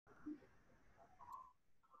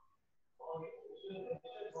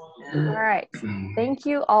All right. Thank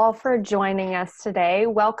you all for joining us today.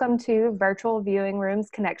 Welcome to Virtual Viewing Rooms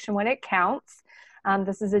Connection When It Counts.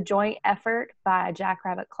 This is a joint effort by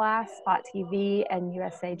Jackrabbit Class, Spot TV, and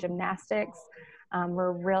USA Gymnastics.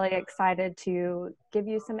 We're really excited to give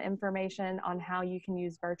you some information on how you can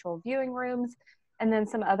use virtual viewing rooms and then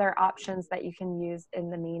some other options that you can use in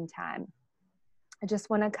the meantime. I just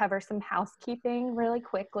want to cover some housekeeping really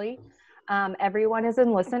quickly. Everyone is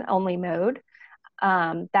in listen-only mode.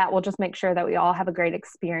 That will just make sure that we all have a great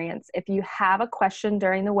experience. If you have a question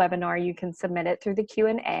during the webinar, you can submit it through the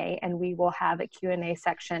Q&A, and we will have a Q&A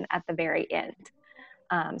section at the very end.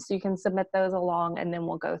 So you can submit those along, and then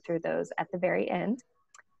we'll go through those at the very end.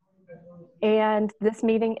 And this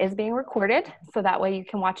meeting is being recorded, so that way you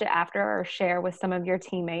can watch it after or share with some of your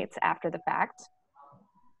teammates after the fact.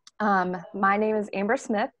 My name is Amber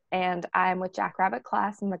Smith, and I'm with Jackrabbit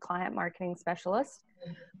Class. I'm the Client Marketing Specialist.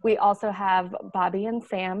 We also have Bobby and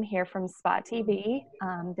Sam here from Spot TV.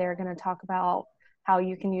 They're going to talk about how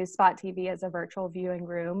you can use Spot TV as a virtual viewing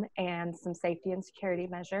room and some safety and security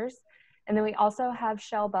measures. And then we also have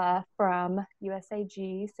Shelba from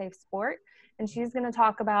USAG Safe Sport, and she's going to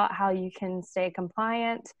talk about how you can stay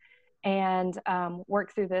compliant and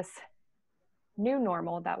work through this new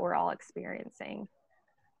normal that we're all experiencing.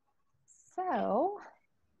 So,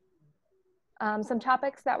 some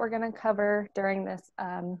topics that we're going to cover during this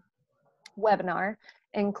webinar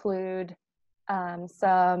include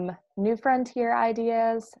some new frontier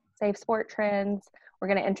ideas, safe sport trends. We're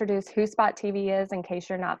going to introduce who Spot TV is in case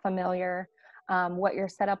you're not familiar, what your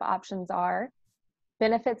setup options are,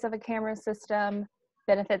 benefits of a camera system,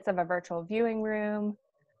 benefits of a virtual viewing room,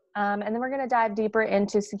 and then we're going to dive deeper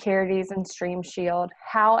into securities and Stream Shield,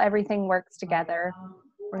 how everything works together.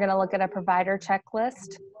 We're going to look at a provider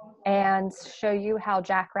checklist and show you how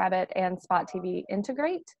Jackrabbit and Spot TV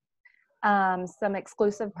integrate, some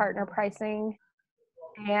exclusive partner pricing,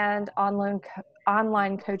 and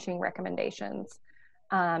online coaching recommendations.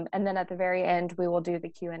 And then at the very end, we will do the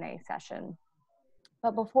Q&A session.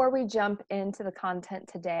 But before we jump into the content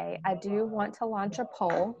today, I do want to launch a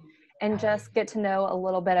poll and just get to know a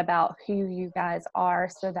little bit about who you guys are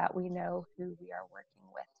so that we know who we are working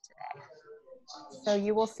with today. So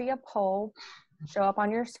you will see a poll show up on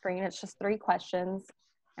your screen. It's just 3 questions,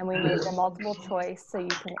 and we made them multiple choice so you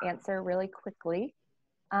can answer really quickly.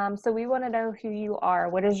 So we want to know who you are.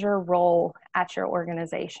 What is your role at your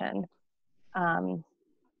organization?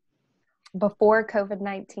 Before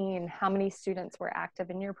COVID-19, how many students were active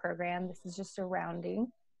in your program? This is just a rounding.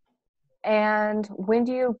 And when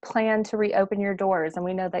do you plan to reopen your doors? And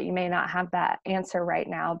we know that you may not have that answer right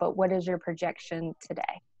now, but what is your projection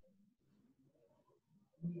today?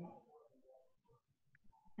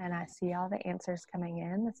 And I see all the answers coming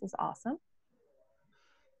in. This is awesome.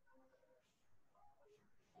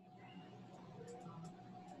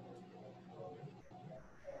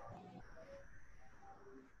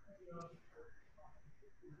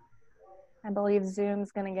 I believe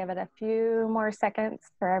Zoom's going to give it a few more seconds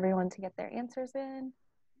for everyone to get their answers in.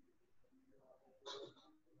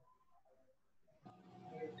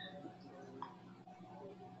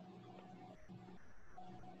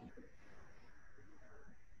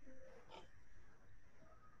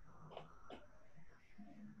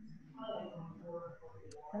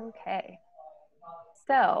 Okay,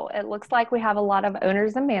 so it looks like we have a lot of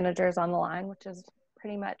owners and managers on the line, which is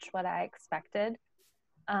pretty much what I expected.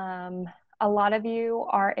 A lot of you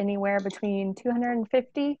are anywhere between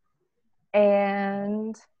 250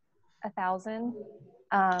 and 1,000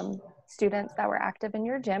 students that were active in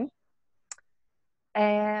your gym.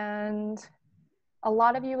 And a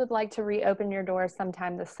lot of you would like to reopen your doors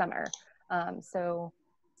sometime this summer. So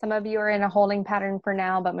some of you are in a holding pattern for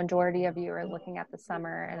now, but majority of you are looking at the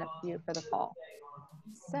summer and a few for the fall.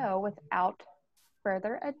 So without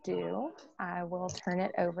further ado, I will turn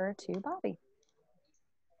it over to Bobby.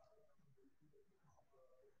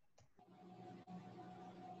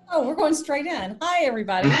 Oh, we're going straight in. Hi,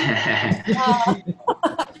 everybody. Hi,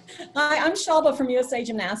 I'm Shelba from USA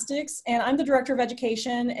Gymnastics, and I'm the Director of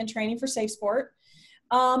Education and Training for Safe Sport.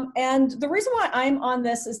 And the reason why I'm on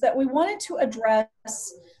this is that we wanted to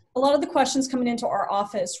address a lot of the questions coming into our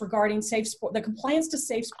office regarding safe sport, the compliance to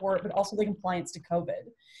safe sport, but also the compliance to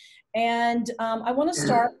COVID. And I want to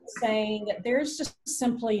start saying that there's just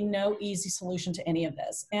simply no easy solution to any of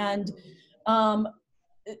this. And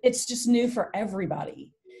it's just new for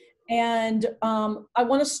everybody. And I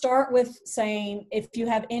want to start with saying, if you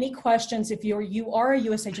have any questions, if you are a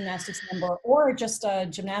USA Gymnastics member or just a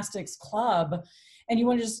gymnastics club, and you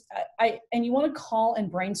want to just you want to call and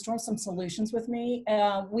brainstorm some solutions with me,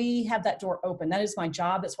 we have that door open. That is my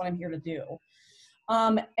job. That's what I'm here to do.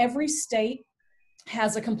 Every state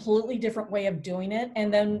has a completely different way of doing it.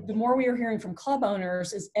 And then the more we are hearing from club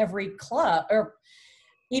owners is every club, or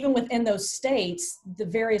even within those states, the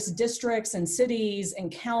various districts and cities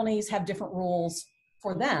and counties have different rules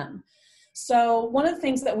for them. So one of the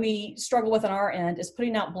things that we struggle with on our end is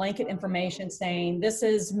putting out blanket information saying this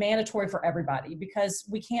is mandatory for everybody, because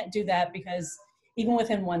we can't do that, because even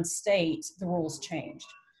within one state, the rules changed.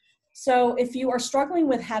 So if you are struggling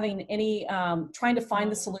with having any, trying to find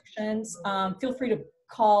the solutions, feel free to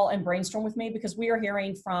call and brainstorm with me, because we are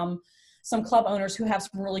hearing from some club owners who have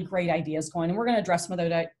some really great ideas going, and we're going to address some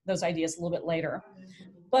of those ideas a little bit later.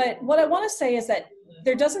 But what I want to say is that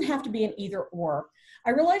there doesn't have to be an either or.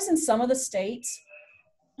 I realize in some of the states,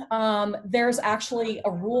 there's actually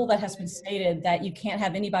a rule that has been stated that you can't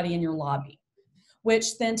have anybody in your lobby,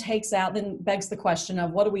 which then begs the question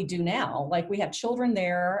of what do we do now? Like, we have children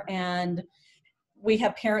there and we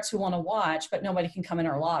have parents who want to watch, but nobody can come in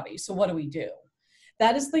our lobby. So what do we do?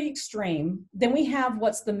 That is the extreme. Then we have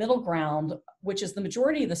what's the middle ground, which is the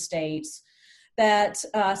majority of the states that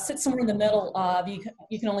sits somewhere in the middle of you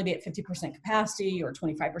can only be at 50% capacity or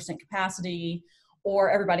 25% capacity,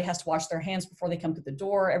 or everybody has to wash their hands before they come to the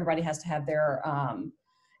door. Everybody has to have their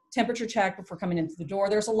temperature check before coming into the door.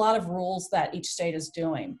 There's a lot of rules that each state is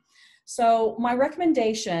doing. So my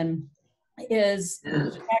recommendation is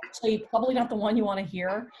actually probably not the one you want to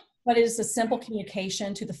hear, but it is a simple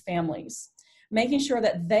communication to the families, making sure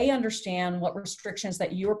that they understand what restrictions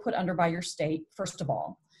that you are put under by your state, first of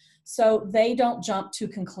all, so they don't jump to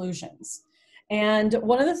conclusions. And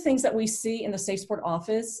one of the things that we see in the Safe Sport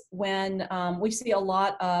office, when we see a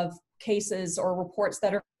lot of cases or reports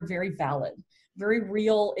that are very valid, very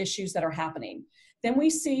real issues that are happening, then we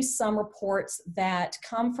see some reports that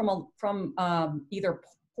come from either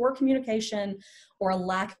poor communication or a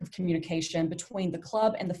lack of communication between the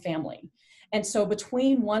club and the family. And so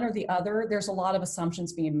between one or the other, there's a lot of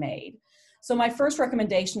assumptions being made. So my first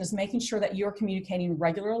recommendation is making sure that you're communicating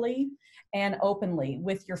regularly and openly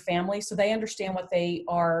with your family, so they understand what they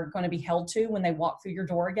are going to be held to when they walk through your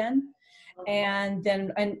door again, and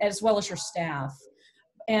as well as your staff,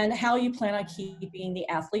 and how you plan on keeping the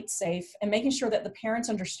athletes safe, and making sure that the parents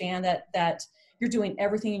understand that you're doing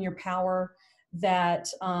everything in your power, that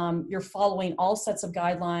you're following all sets of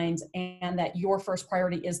guidelines, and that your first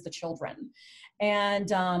priority is the children. And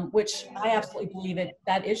which I absolutely believe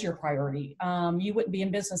that is your priority. You wouldn't be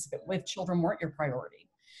in business if children weren't your priority.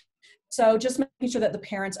 So just making sure that the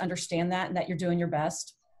parents understand that and that you're doing your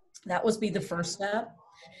best. That would be the first step.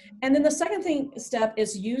 And then the second step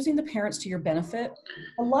is using the parents to your benefit.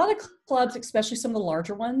 A lot of clubs, especially some of the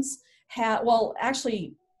larger ones, a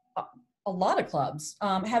lot of clubs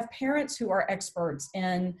have parents who are experts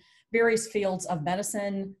in various fields of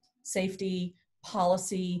medicine, safety,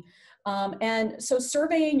 policy. And so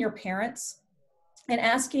surveying your parents and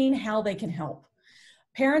asking how they can help.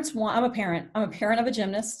 I'm a parent of a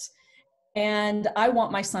gymnast, and I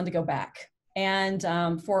want my son to go back. And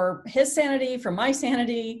for his sanity, for my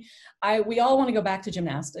sanity, we all want to go back to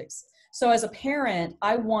gymnastics. So as a parent,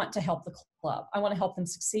 I want to help the club. I want to help them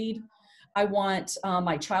succeed. I want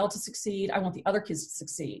my child to succeed. I want the other kids to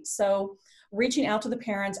succeed. So reaching out to the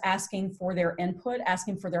parents, asking for their input,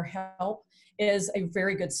 asking for their help is a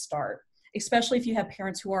very good start, especially if you have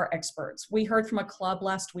parents who are experts. We heard from a club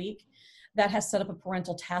last week that has set up a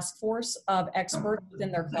parental task force of experts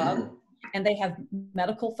within their club, and they have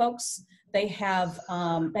medical folks. They have,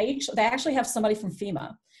 they actually have somebody from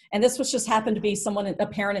FEMA, and this was just happened to be a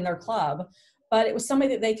parent in their club, but it was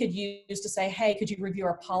somebody that they could use to say, hey, could you review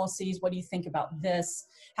our policies? What do you think about this?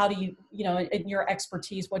 How do you, in your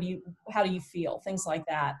expertise, how do you feel? Things like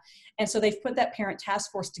that. And so they've put that parent task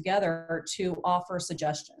force together to offer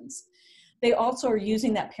suggestions. They also are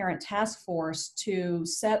using that parent task force to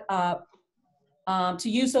set up, to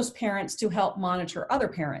use those parents to help monitor other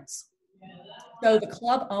parents. So the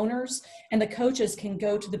club owners and the coaches can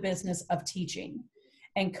go to the business of teaching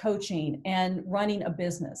and coaching and running a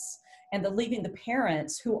business, and leaving the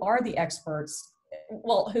parents who are the experts,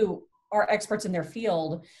 who are experts in their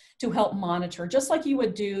field, to help monitor. Just like you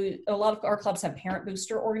would do, a lot of our clubs have parent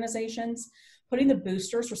booster organizations, putting the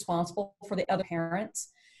boosters responsible for the other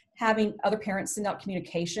parents. Having other parents send out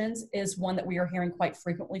communications is one that we are hearing quite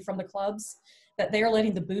frequently from the clubs, that they are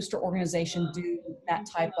letting the booster organization do that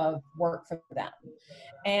type of work for them.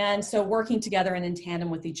 And so working together and in tandem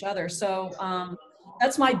with each other. So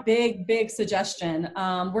that's my big suggestion.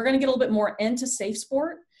 We're going to get a little bit more into safe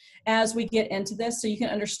sport as we get into this, so you can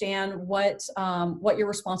understand what your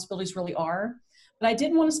responsibilities really are. But I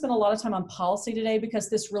didn't want to spend a lot of time on policy today, because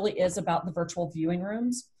this really is about the virtual viewing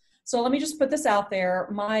rooms. So let me just put this out there.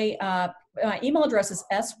 My email address is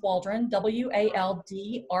swaldron,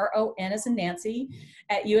 WALDRON as in Nancy,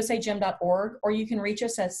 at usagym.org, or you can reach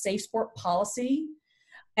us at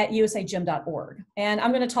safesportpolicy@usagym.org. And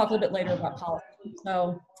I'm going to talk a little bit later about policy.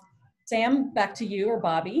 So Sam, back to you, or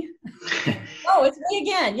Bobby. Oh, it's me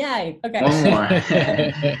again. Yay. Okay. One more.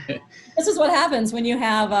 This is what happens when you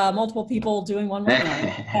have multiple people doing one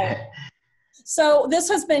webinar. Okay. So this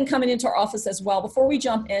has been coming into our office as well. Before we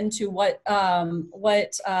jump into what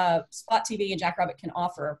Spot TV and Jackrabbit can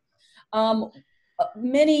offer,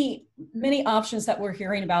 many options that we're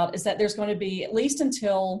hearing about is that there's going to be, at least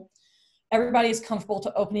until everybody is comfortable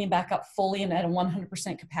to opening back up fully and at a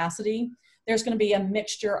 100% capacity, there's going to be a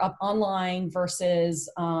mixture of online versus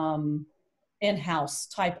in-house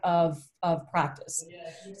type of practice.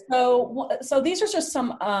 So these are just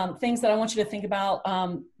some things that I want you to think about.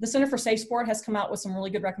 The Center for Safe Sport has come out with some really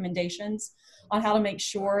good recommendations on how to make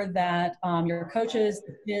sure that your coaches,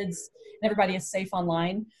 the kids, and everybody is safe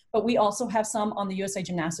online. But we also have some on the USA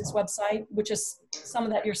Gymnastics website, which is some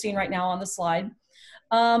of that you're seeing right now on the slide.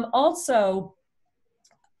 Also,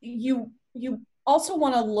 you also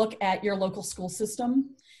want to look at your local school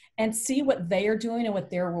system and see what they are doing and what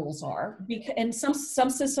their rules are. And some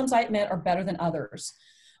systems, I admit, are better than others.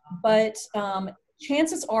 But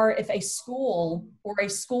chances are, if a school or a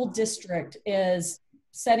school district is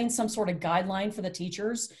setting some sort of guideline for the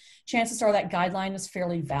teachers, chances are that guideline is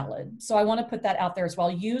fairly valid. So I want to put that out there as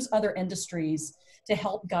well. Use other industries to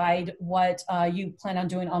help guide what you plan on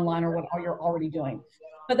doing online or what you're already doing.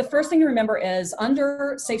 But the first thing to remember is,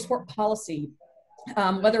 under Safe Sport policy,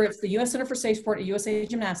 whether it's the U.S. Center for Safe Sport or USA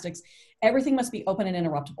Gymnastics, everything must be open and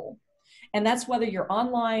interruptible. And that's whether you're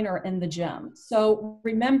online or in the gym. So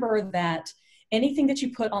remember that anything that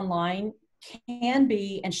you put online can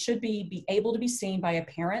be and should be able to be seen by a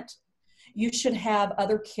parent. You should have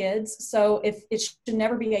other kids. So if it should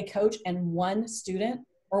never be a coach and one student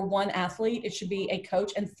or one athlete, it should be a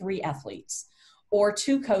coach and 3 athletes, or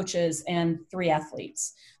 2 coaches and 3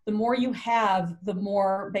 athletes. The more you have, the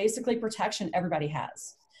more basically protection everybody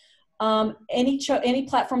has. Any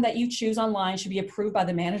platform that you choose online should be approved by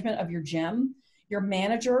the management of your gym. Your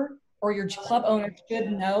manager or your club owner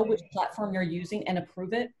should know which platform you're using and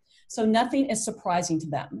approve it. So nothing is surprising to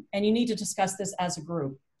them. And you need to discuss this as a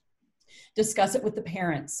group. Discuss it with the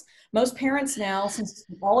parents. Most parents now, since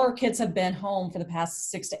all our kids have been home for the past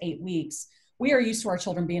 6 to 8 weeks, we are used to our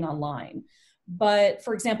children being online. But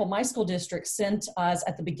for example, my school district sent us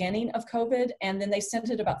at the beginning of COVID, and then they sent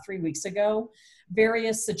it about 3 weeks ago,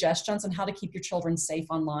 various suggestions on how to keep your children safe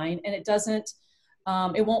online. And it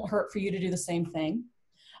won't hurt for you to do the same thing.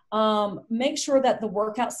 Make sure that the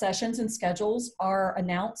workout sessions and schedules are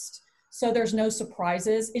announced, so there's no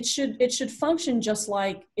surprises. It should function just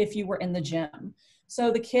like if you were in the gym. So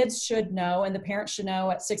the kids should know, and the parents should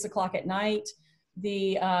know, at 6 o'clock at night,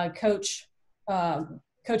 the Coach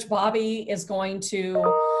Bobby is going to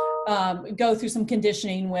go through some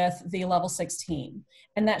conditioning with the level 16.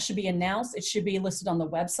 And that should be announced. It should be listed on the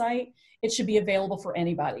website. It should be available for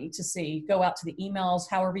anybody to see. Go out to the emails,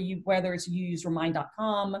 whether it's you use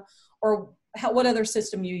remind.com or what other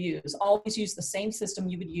system you use. Always use the same system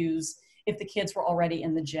you would use if the kids were already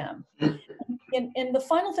in the gym. And the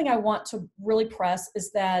final thing I want to really press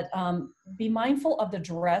is that be mindful of the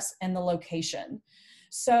dress and the location.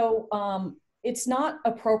 So it's not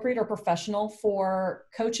appropriate or professional for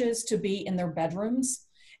coaches to be in their bedrooms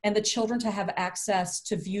and the children to have access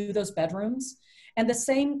to view those bedrooms. And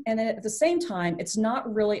at the same time, it's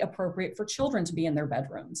not really appropriate for children to be in their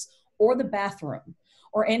bedrooms or the bathroom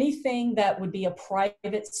or anything that would be a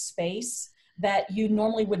private space that you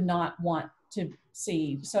normally would not want to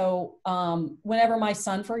see. So whenever my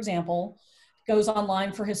son, for example, goes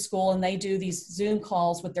online for his school and they do these Zoom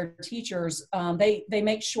calls with their teachers, they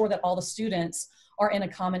make sure that all the students are in a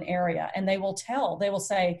common area, and they will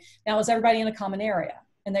say, now is everybody in a common area?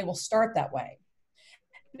 And they will start that way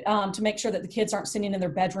to make sure that the kids aren't sitting in their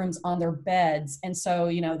bedrooms on their beds. And so,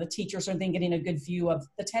 the teachers are then getting a good view of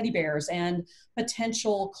the teddy bears and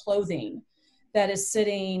potential clothing that is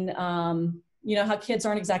sitting, how kids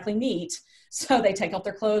aren't exactly neat. So they take off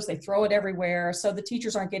their clothes, they throw it everywhere. So the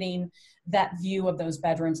teachers aren't getting that view of those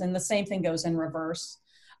bedrooms. And the same thing goes in reverse.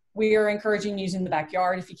 We are encouraging using the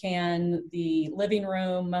backyard if you can, the living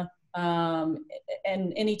room, and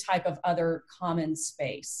any type of other common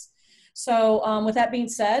space. So with that being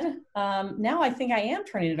said, now I think I am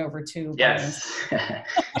turning it over to Yes.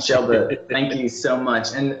 Shelba, thank you so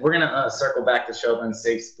much. And we're going to circle back to Shelba and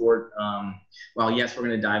Safe Sport. Yes, we're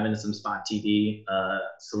going to dive into some Spot TV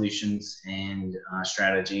solutions and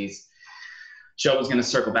strategies. Shelby's going to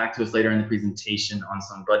circle back to us later in the presentation on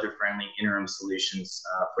some budget-friendly interim solutions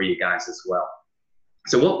for you guys as well.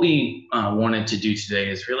 So what we wanted to do today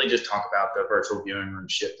is really just talk about the virtual viewing room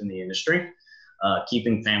shift in the industry,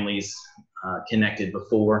 keeping families connected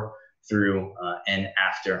before, through, and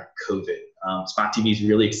after COVID. Spot TV is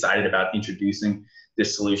really excited about introducing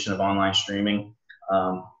this solution of online streaming.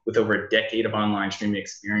 With over a decade of online streaming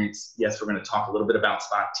experience, yes, we're going to talk a little bit about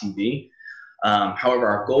Spot TV. However,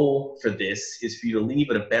 our goal for this is for you to leave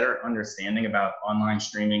with a better understanding about online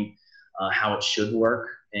streaming, how it should work,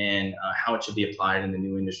 and how it should be applied in the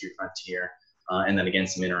new industry frontier, and then again,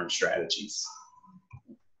 some interim strategies.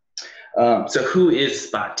 So who is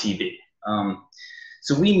Spot TV?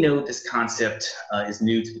 So we know this concept is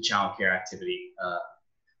new to the child care activity,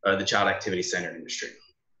 or the child activity center industry,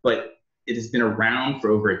 but it has been around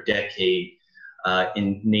for over a decade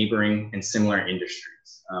in neighboring and similar industries.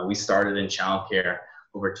 We started in child care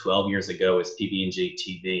over 12 years ago as PB&J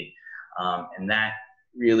TV, and that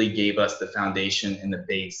really gave us the foundation and the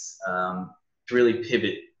base to really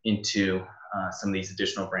pivot into some of these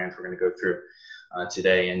additional brands we're going to go through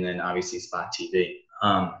today, and then obviously Spot TV.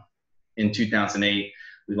 In 2008,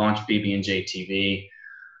 we launched PB&J TV.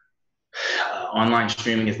 Online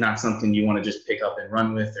streaming is not something you want to just pick up and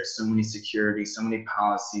run with. There's so many security, so many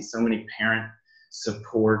policies, so many parent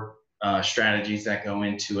support strategies that go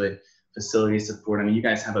into it, facility support. I mean, you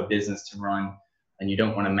guys have a business to run and you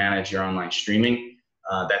don't want to manage your online streaming.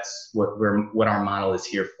 That's what our model is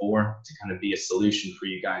here for, to kind of be a solution for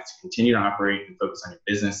you guys to continue to operate and focus on your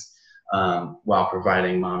business while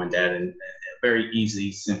providing mom and dad a very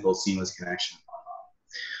easy, simple, seamless connection.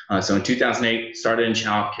 So in 2008, started in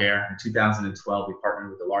child care. In 2012, we partnered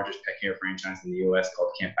with the largest pet care franchise in the US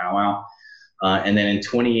called Camp Bow Wow. And then in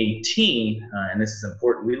 2018, and this is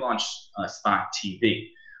important, we launched Spot TV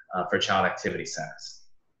for child activity centers.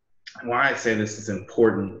 And why I say this is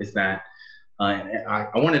important is that I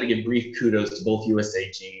wanted to give brief kudos to both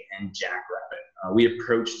USAG and Jackrabbit. We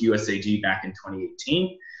approached USAG back in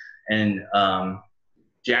 2018 and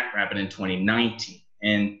Jackrabbit in 2019.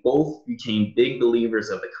 And both became big believers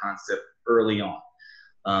of the concept early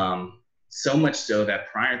on. So much so that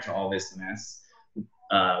prior to all this mess,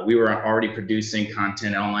 we were already producing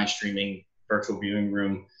content, online streaming, virtual viewing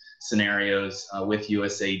room scenarios with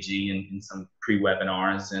USAG and some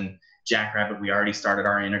pre-webinars. And Jackrabbit, we already started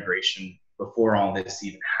our integration before all this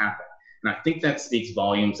even happened. And I think that speaks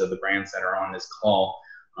volumes of the brands that are on this call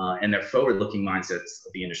and their forward-looking mindsets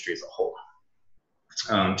of the industry as a whole.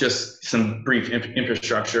 Just some brief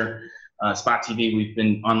infrastructure. Spot TV, we've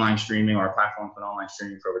been online streaming, our platform's been online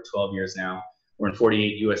streaming for over 12 years now. We're in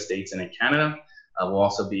 48 US states and in Canada. We'll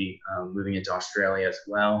also be moving into Australia as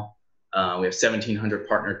well. We have 1,700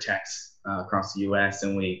 partner techs across the US,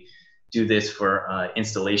 and we do this for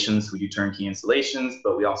installations. We do turnkey installations,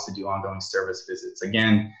 but we also do ongoing service visits.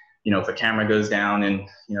 Again, if a camera goes down in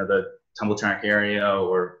the tumble track area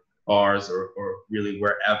or bars or really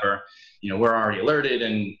wherever, we're already alerted,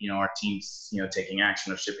 and our team's taking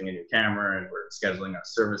action of shipping a new camera, and we're scheduling a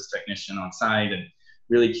service technician on site and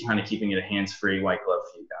really kind of keeping it a hands-free white glove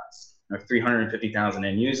for you guys. We have 350,000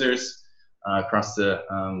 end users across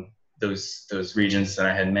those regions that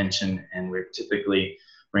I had mentioned, and we're typically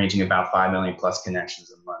ranging about 5 million plus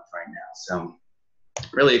connections a month right now. So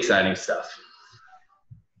really exciting stuff.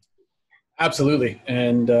 Absolutely.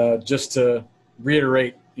 And just to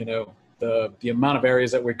reiterate, the amount of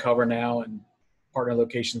areas that we cover now and partner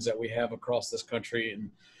locations that we have across this country and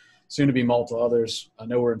soon to be multiple others. I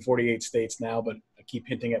know we're in 48 states now, but I keep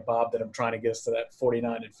hinting at Bob that I'm trying to get us to that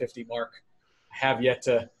 49 and 50 mark. I have yet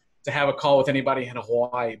to have a call with anybody in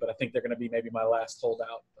Hawaii, but I think they're going to be maybe my last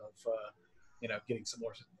holdout of,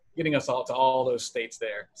 getting us all to all those states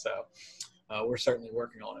there. So we're certainly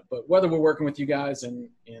working on it. But whether we're working with you guys in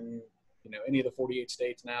any of the 48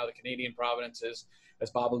 states now, the Canadian provinces, as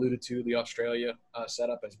Bob alluded to, the Australia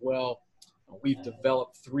setup as well, we've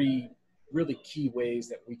developed 3 really key ways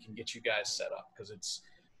that we can get you guys set up, because it's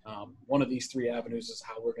one of these 3 avenues is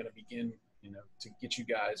how we're going to begin, to get you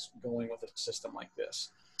guys going with a system like this.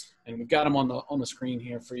 And we've got them on the screen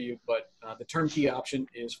here for you, but the turnkey option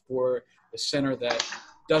is for the center that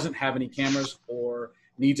doesn't have any cameras or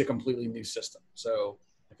needs a completely new system. So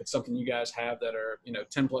if it's something you guys have that are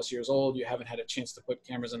 10 plus years old, you haven't had a chance to put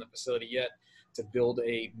cameras in the facility yet, to build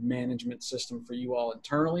a management system for you all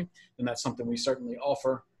internally, then that's something we certainly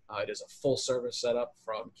offer. It is a full service setup,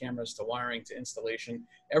 from cameras to wiring to installation,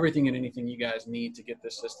 everything and anything you guys need to get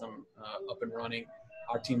this system up and running,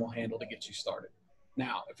 our team will handle to get you started.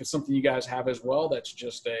 Now, if it's something you guys have as well, that's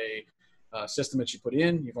just a system that you put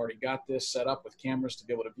in. You've already got this set up with cameras to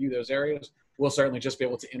be able to view those areas. We'll certainly just be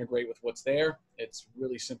able to integrate with what's there. It's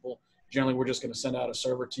really simple. Generally, we're just going to send out a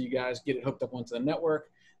server to you guys, get it hooked up onto the network,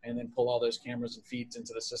 and then pull all those cameras and feeds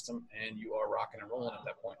into the system, and you are rocking and rolling at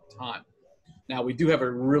that point in time. Now, we do have a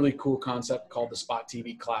really cool concept called the Spot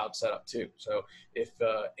TV Cloud setup too. So if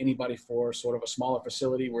anybody for sort of a smaller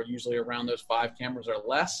facility, we're usually around those 5 cameras or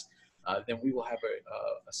less, then we will have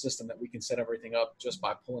a system that we can set everything up just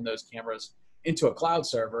by pulling those cameras into a cloud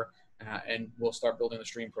server, and we'll start building the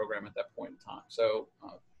stream program at that point in time. So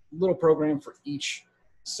little program for each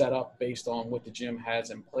setup based on what the gym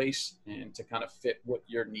has in place and to kind of fit what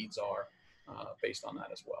your needs are based on that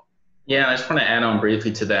as well. Yeah, I just want to add on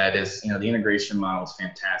briefly to that is, the integration model is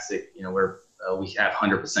fantastic. We have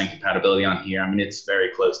 100% compatibility on here. I mean, it's very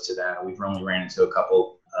close to that. We've only ran into a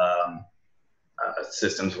couple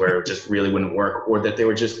systems where it just really wouldn't work, or that they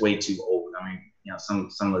were just way too old. I mean,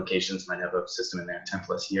 some locations might have a system in there 10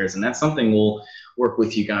 plus years, and that's something we'll work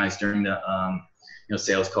with you guys during the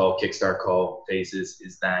sales call, kickstart call phases,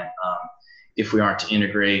 is that if we are to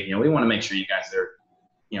integrate, we want to make sure you guys are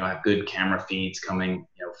have good camera feeds coming,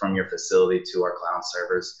 from your facility to our cloud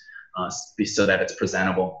servers, so that it's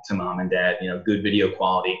presentable to mom and dad. Good video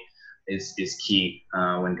quality is key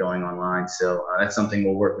when going online. So that's something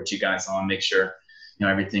we'll work with you guys on. Make sure,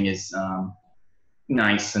 everything is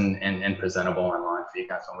nice and presentable online for you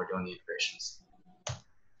guys when we're doing the integrations.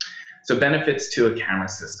 So benefits to a camera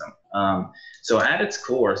system. So at its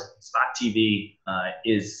core, Spot TV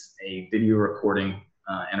is a video recording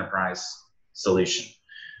enterprise solution.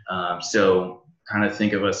 So kind of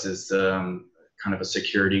think of us as kind of a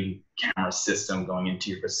security camera system going into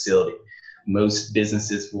your facility. Most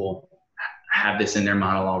businesses will have this in their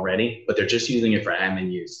model already, but they're just using it for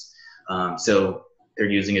admin use. So they're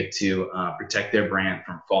using it to protect their brand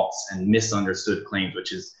from false and misunderstood claims,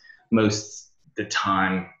 which is most the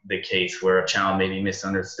time the case, where a child maybe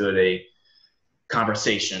misunderstood a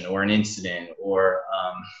conversation or an incident, or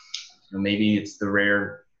maybe it's the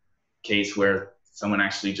rare case where someone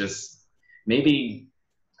actually just maybe,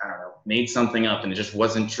 I don't know, made something up and it just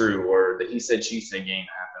wasn't true, or the he said, she said game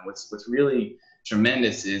happened. What's really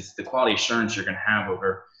tremendous is the quality assurance you're going to have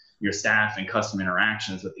over your staff and customer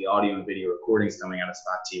interactions with the audio and video recordings coming out of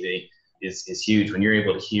Spot TV is huge. When you're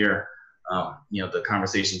able to hear, the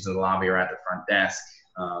conversations in the lobby or at the front desk,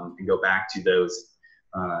 and go back to those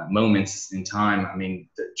moments in time. I mean,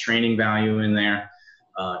 the training value in there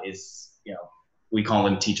is, we call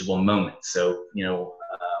them teachable moments. So,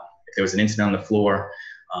 if there was an incident on the floor,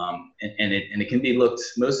 and it can be looked,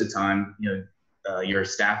 most of the time, your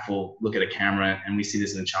staff will look at a camera, and we see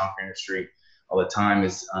this in the childcare industry all the time,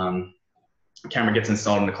 is a camera gets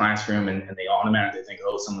installed in the classroom, and they automatically think,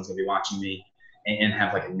 oh, someone's gonna be watching me, and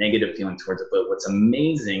have like a negative feeling towards it. But what's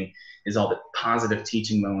amazing is all the positive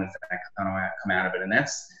teaching moments that kind of come out of it. And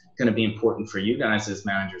that's gonna be important for you guys as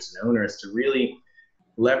managers and owners to really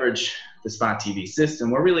leverage the Spot TV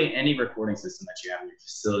system, or really any recording system that you have in your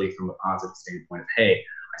facility, from a positive standpoint of, hey,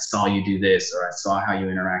 I saw you do this, or I saw how you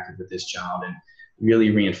interacted with this child, and really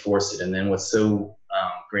reinforce it. And then what's so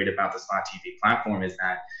great about the Spot TV platform is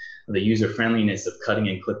that the user friendliness of cutting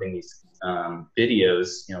and clipping these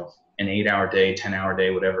videos, an 8-hour day, 10-hour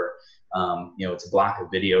day, whatever, it's a block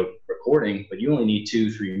of video recording, but you only need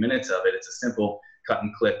 2-3 minutes of it. It's a simple cut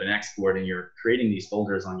and clip and export, and you're creating these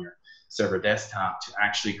folders on your server desktop to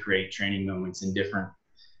actually create training moments in different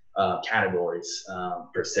categories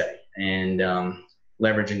per se, and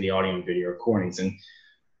leveraging the audio and video recordings. And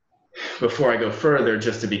before I go further,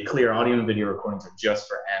 just to be clear, audio and video recordings are just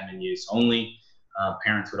for admin use only.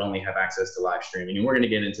 Parents would only have access to live streaming, and we're going to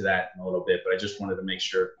get into that in a little bit, but I just wanted to make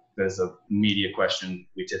sure there's a media question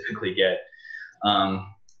we typically get.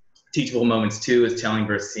 Teachable moments too is telling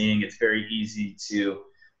versus seeing. It's very easy to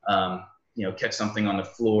catch something on the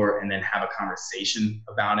floor and then have a conversation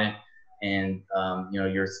about it. And,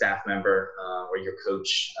 your staff member or your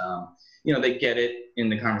coach, they get it in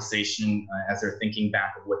the conversation as they're thinking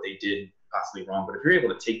back of what they did possibly wrong. But if you're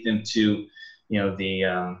able to take them to,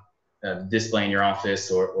 the display in your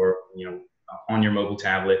office or on your mobile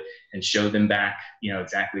tablet and show them back,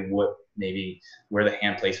 exactly what maybe where the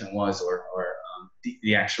hand placement was, or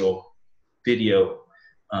the actual video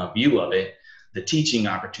view of it, the teaching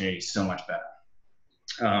opportunity is so much better.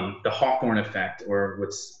 The Hawthorne effect, or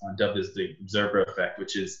what's dubbed as the observer effect,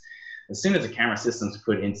 which is as soon as a camera system's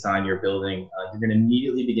put inside your building, you're going to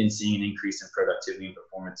immediately begin seeing an increase in productivity and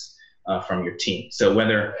performance from your team. So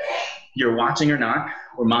whether you're watching or not,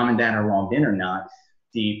 or mom and dad are logged in or not,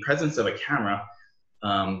 the presence of a camera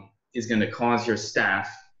is going to cause your staff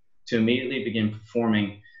to immediately begin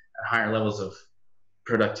performing at higher levels of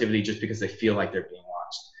productivity just because they feel like they're being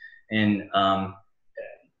watched. And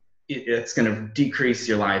it's going to decrease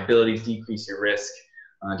your liability, decrease your risk,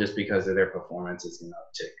 just because of their performance is going to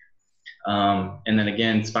uptick. And then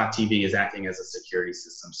again, Spot TV is acting as a security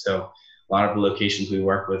system. So a lot of the locations we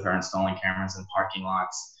work with are installing cameras in parking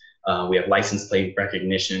lots. We have license plate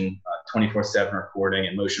recognition, 24/7 recording,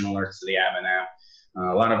 and motion alerts to the admin app.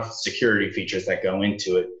 A lot of security features that go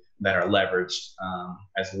into it that are leveraged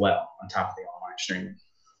as well on top of the online streaming.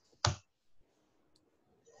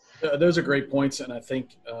 Those are great points, and I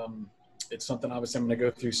think it's something obviously I'm going to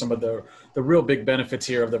go through some of the real big benefits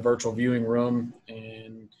here of the virtual viewing room,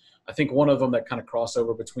 and I think one of them that kind of cross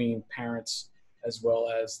over between parents as well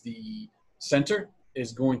as the center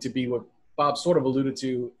is going to be what Bob sort of alluded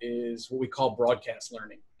to, is what we call broadcast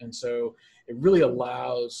learning. And so it really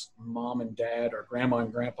allows mom and dad or grandma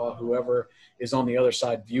and grandpa, whoever is on the other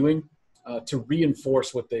side viewing, to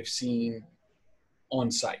reinforce what they've seen on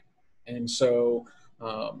site. And so,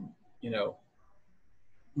 you know,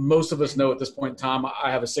 most of us know at this point in time, I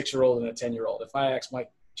have a 6-year-old and a 10-year-old. If I ask my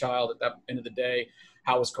child at that end of the day,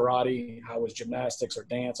 how was karate, how was gymnastics or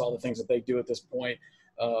dance, all the things that they do at this point,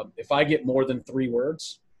 if I get more than 3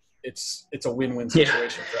 words, it's a win-win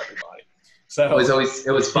situation for everybody. So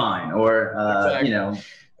it was fine, or exactly. You know,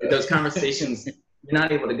 those conversations, you're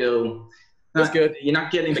not able to go. That's good. You're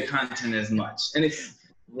not getting the content as much, and it's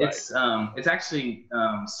actually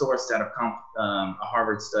sourced out of a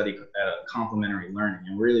Harvard study, complementary learning,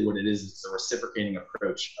 and really what it is a reciprocating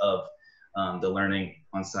approach of the learning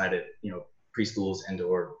on site at preschools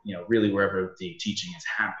and/or really wherever the teaching is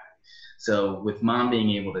happening. So with mom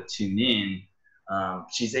being able to tune in,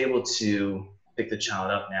 she's able to pick the child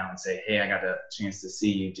up now and say, hey, I got a chance to see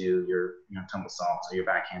you do your tumble salts or your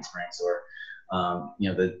back handsprings or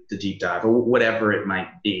the deep dive or whatever it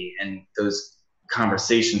might be. And those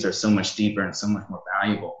conversations are so much deeper and so much more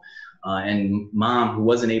valuable. And mom, who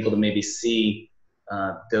wasn't able to maybe see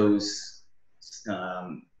those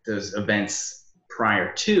events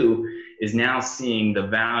prior to, is now seeing the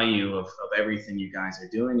value of everything you guys are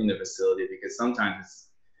doing in the facility, because sometimes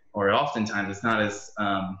oftentimes it's not as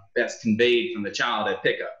best conveyed from the child at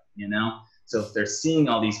pickup, So if they're seeing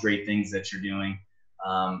all these great things that you're doing,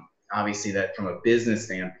 obviously that from a business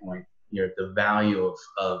standpoint, the value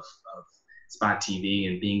of Spot TV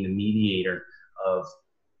and being the mediator of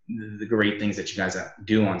the great things that you guys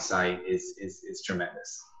do on site is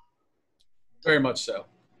tremendous. Very much so.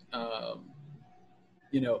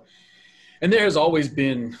 And there has always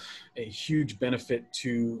been a huge benefit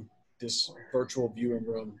to this virtual viewing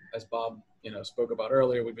room, as Bob, spoke about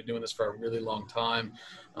earlier. We've been doing this for a really long time.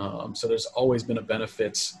 So there's always been a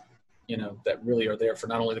benefits, that really are there for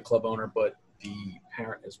not only the club owner, but the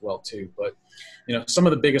parent as well too. But, some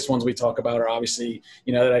of the biggest ones we talk about are obviously,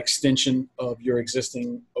 that extension of your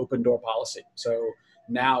existing open door policy. So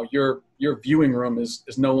now your viewing room is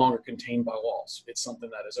no longer contained by walls. It's something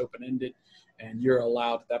that is open-ended, and you're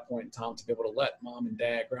allowed at that point in time to be able to let mom and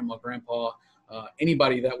dad, grandma, grandpa,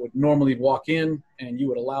 anybody that would normally walk in and you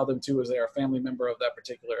would allow them to, as they are a family member of that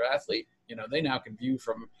particular athlete, they now can view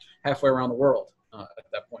from halfway around the world at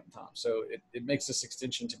that point in time. So it makes this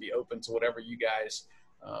extension to be open to whatever you guys,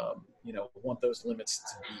 want those limits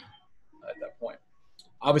to be at that point.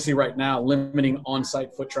 Obviously right now, limiting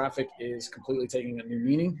on-site foot traffic is completely taking a new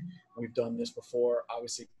meaning. We've done this before,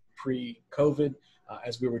 obviously pre-COVID,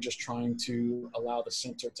 as we were just trying to allow the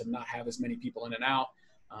center to not have as many people in and out.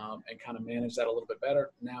 And kind of manage that a little bit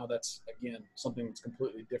better. Now that's, again, something that's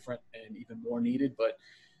completely different and even more needed. But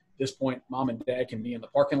at this point, mom and dad can be in the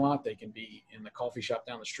parking lot. They can be in the coffee shop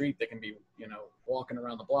down the street. They can be, walking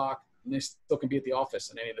around the block. And they still can be at the office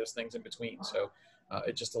and any of those things in between. So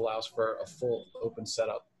it just allows for a full open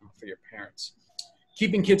setup for your parents.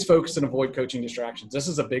 Keeping kids focused and avoid coaching distractions. This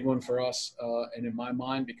is a big one for us and in my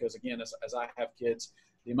mind, because, again, as I have kids,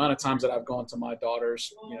 the amount of times that I've gone to my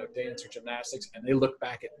daughter's, dance or gymnastics, and they look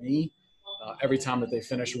back at me every time that they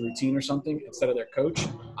finish a routine or something instead of their coach,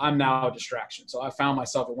 I'm now a distraction. So I found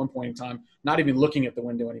myself at one point in time not even looking at the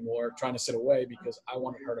window anymore, trying to sit away because I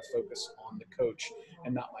wanted her to focus on the coach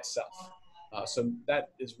and not myself. So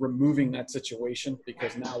that is removing that situation,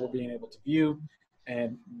 because now we're being able to view,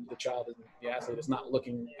 and the child, the athlete, is not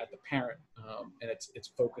looking at the parent, and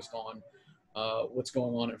it's focused on what's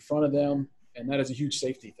going on in front of them. And that is a huge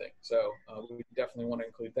safety thing. So we definitely want to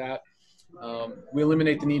include that. We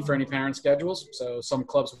eliminate the need for any parent schedules. So some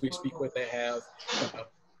clubs we speak with, they have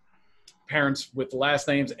parents with last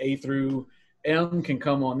names A through M can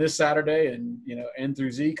come on this Saturday, and N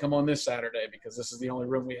through Z come on this Saturday, because this is the only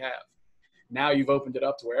room we have. Now you've opened it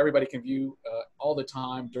up to where everybody can view all the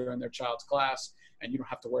time during their child's class, and you don't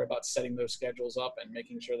have to worry about setting those schedules up and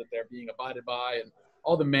making sure that they're being abided by and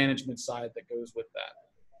all the management side that goes with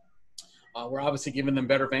that. We're obviously giving them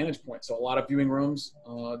better vantage points. So a lot of viewing rooms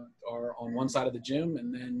are on one side of the gym,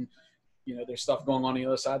 and then, you know, there's stuff going on the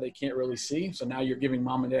other side they can't really see. So now you're giving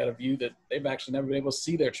mom and dad a view that they've actually never been able to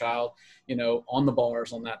see their child, you know, on the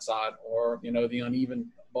bars on that side, or, you know, the uneven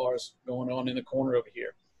bars going on in the corner over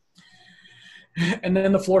here. And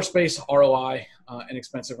then the floor space ROI and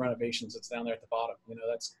expensive renovations that's down there at the bottom. You know,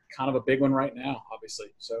 that's kind of a big one right now,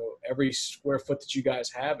 obviously. So every square foot that you guys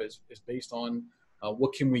have is based on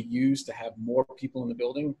what can we use to have more people in the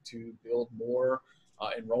building to build more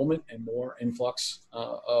enrollment and more influx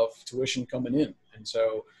of tuition coming in. And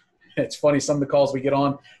so it's funny, some of the calls we get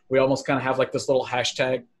on, we almost kind of have like this little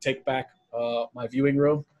hashtag take back my viewing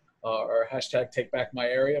room or hashtag take back my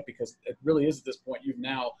area, because it really is at this point, you've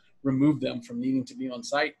now removed them from needing to be on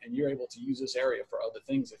site, and you're able to use this area for other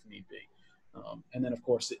things if need be. And then of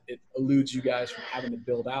course it eludes you guys from having to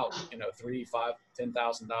build out, you know, $3,000, $5,000,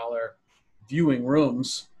 $10,000 viewing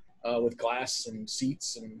rooms with glass and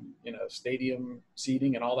seats and, you know, stadium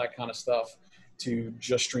seating and all that kind of stuff to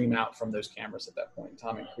just stream out from those cameras at that point in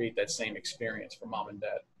time and create that same experience for mom and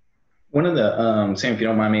dad. One of the, Sam, if you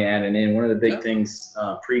don't mind me adding in, one of the big things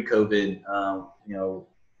pre-COVID, you know,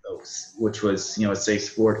 which was, you know, a safe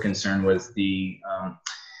sport concern, was the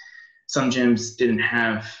some gyms didn't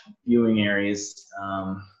have viewing areas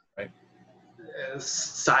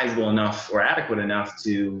sizable enough or adequate enough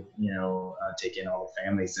to, you know, take in all the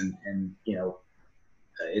families, and you know,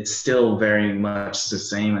 it's still very much the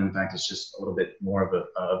same. In fact, it's just a little bit more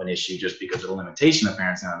of an issue just because of the limitation of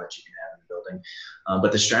parents now that you can have in the building.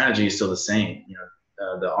 But the strategy is still the same. You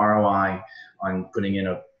know, the ROI on putting in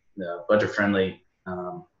a budget-friendly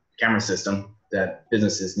camera system that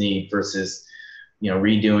businesses need versus, you know,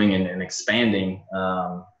 redoing and expanding,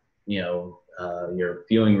 you know, your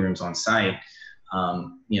viewing rooms on site.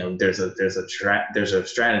 You know, there's a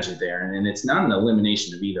strategy there, and it's not an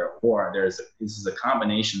elimination of either or. This is a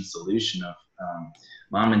combination solution of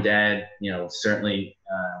mom and dad, you know, certainly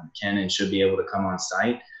can and should be able to come on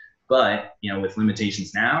site, but, you know, with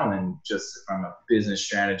limitations now and just from a business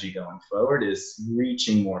strategy going forward, is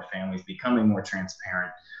reaching more families, becoming more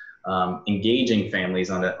transparent, engaging families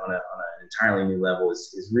on an entirely new level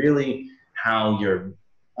is really how your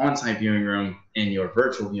on-site viewing room and your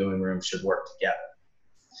virtual viewing room should work together.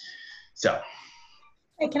 So,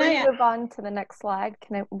 hey, can I move on to the next slide?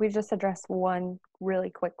 We just address one really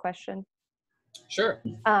quick question? Sure.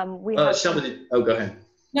 Shelby, go ahead.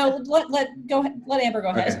 No, let Amber go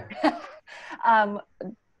ahead. Okay.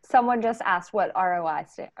 Someone just asked what ROI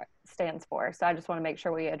stands for, so I just want to make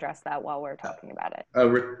sure we address that while we're talking about it.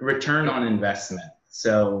 Return on investment.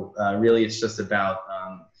 So really, it's just about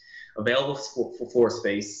available floor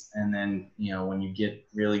space, and then, you know, when you get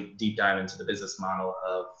really deep dive into the business model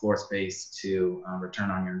of floor space to return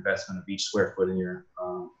on your investment of each square foot in your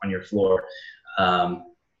on your floor,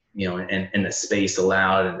 you know, and the space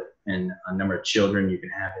allowed and a number of children you can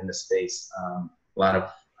have in the space. A lot of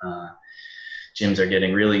gyms are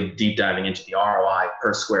getting really deep diving into the ROI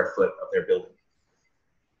per square foot of their building.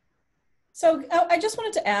 So I just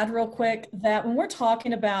wanted to add real quick that when we're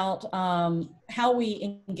talking about how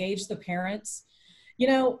we engage the parents, you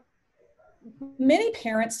know, many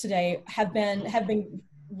parents today have been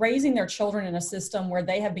raising their children in a system where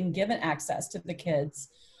they have been given access to the kids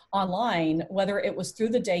online, whether it was through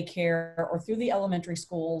the daycare or through the elementary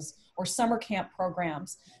schools or summer camp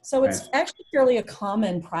programs. So it's actually fairly a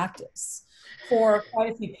common practice for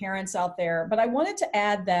quite a few parents out there. But I wanted to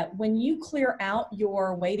add that when you clear out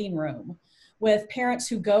your waiting room with parents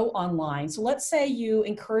who go online, so let's say you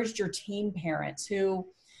encouraged your teen parents, who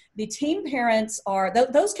the teen parents are,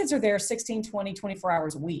 those kids are there 16, 20, 24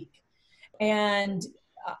 hours a week. And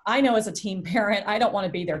I know as a teen parent, I don't want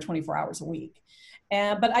to be there 24 hours a week.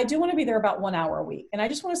 But I do want to be there about 1 hour a week. And I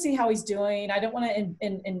just want to see how he's doing. I don't want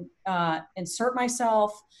to insert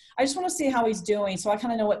myself. I just want to see how he's doing, so I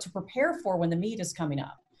kind of know what to prepare for when the meet is coming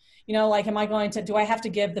up. You know, like, do I have to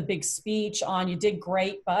give the big speech on you did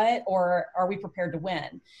great, but, or are we prepared to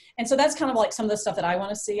win? And so that's kind of like some of the stuff that I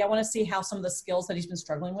want to see. I want to see how some of the skills that he's been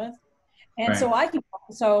struggling with. And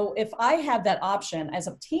so if I have that option as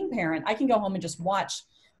a teen parent, I can go home and just watch.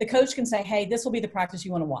 The coach can say, hey, this will be the practice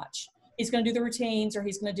you want to watch. He's going to do the routines, or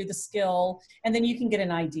he's going to do the skill, and then you can get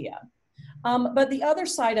an idea. But the other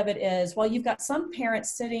side of it is, while you've got some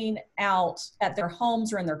parents sitting out at their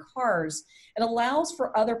homes or in their cars, it allows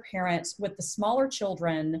for other parents with the smaller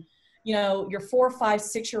children, you know, your 4, 5,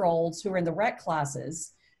 6-year-olds who are in the rec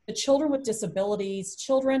classes, the children with disabilities,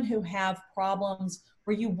 children who have problems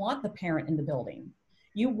where you want the parent in the building.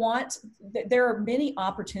 You want, there are many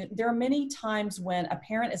opportunities, there are many times when a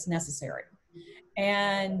parent is necessary.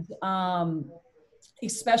 And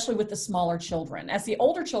especially with the smaller children. As the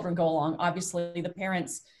older children go along, obviously the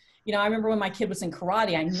parents, you know, I remember when my kid was in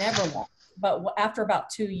karate, I never left. But after about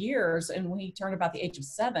 2 years, and when he turned about the age of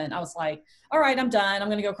 7, I was like, all right, I'm done. I'm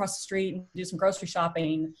going to go across the street and do some grocery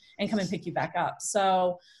shopping and come and pick you back up.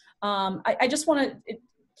 So I just want to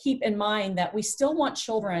keep in mind that we still want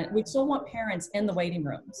children, we still want parents in the waiting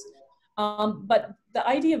rooms. But the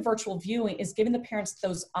idea of virtual viewing is giving the parents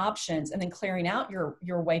those options and then clearing out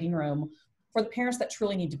your waiting room for the parents that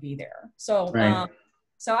truly need to be there. So, Right.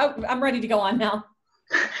 I'm ready to go on now.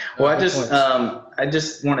 Well, I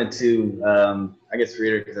just wanted to, I guess,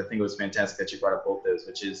 reiterate, because I think it was fantastic that you brought up both those,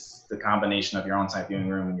 which is the combination of your on-site viewing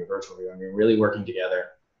room and your virtual viewing room, really working together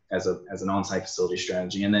as an on-site facility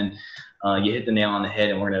strategy. And then you hit the nail on the head,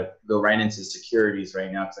 and we're going to go right into securities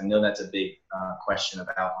right now, because I know that's a big question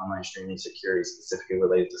about online streaming security, specifically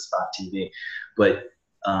related to Spot TV. But,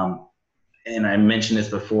 and I mentioned this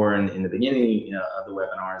before in the beginning of the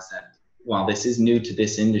webinars, that while this is new to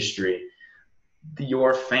this industry,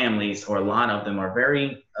 your families, or a lot of them, are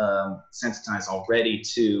very sensitized already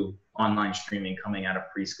to online streaming coming out of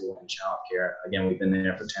preschool and childcare. Again, we've been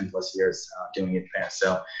there for 10 plus years doing it there.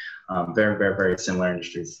 So very, very, very similar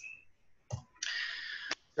industries.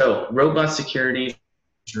 So robust security,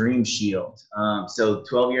 Dream Shield. So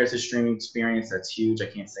 12 years of streaming experience, that's huge. I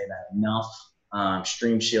can't say that enough.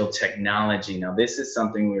 Stream Shield technology. Now, this is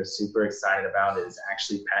something we're super excited about. It is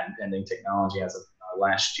actually patent pending technology as of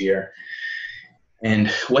last year.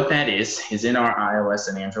 And what that is in our iOS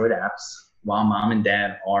and Android apps, while mom and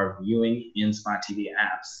dad are viewing in Spot TV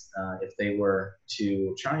apps, if they were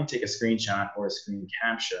to try and take a screenshot or a screen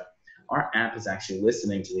capture, our app is actually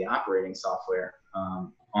listening to the operating software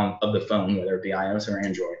of the phone, whether it be iOS or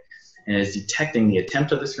Android, and is detecting the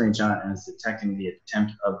attempt of the screenshot, and is detecting the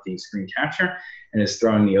attempt of the screen capture, and is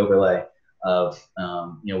throwing the overlay of,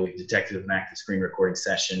 we've detected an active screen recording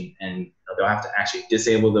session, and they'll have to actually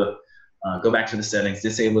disable the go back to the settings,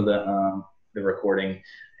 disable the recording,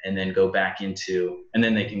 and then go back into, and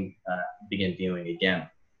then they can begin viewing again.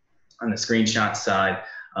 On the screenshot side,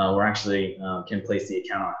 we're actually can place the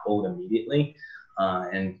account on hold immediately,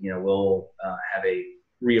 and we'll have a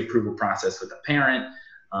reapproval process with the parent.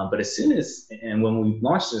 But as soon as, and when we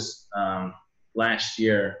launched this last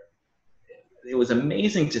year, it was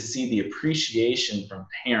amazing to see the appreciation from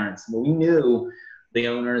parents. Well, we knew the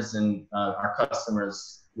owners and our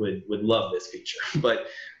customers would love this feature. But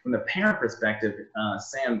from the parent perspective,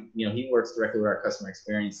 Sam, he works directly with our customer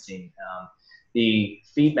experience team. The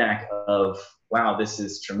feedback of, wow, this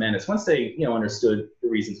is tremendous. Once they, understood the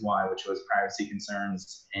reasons why, which was privacy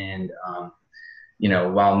concerns. And,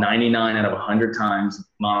 while 99 out of 100 times,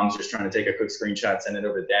 mom's just trying to take a quick screenshot, send it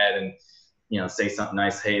over to dad, and, say something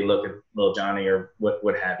nice, hey, look at little Johnny, or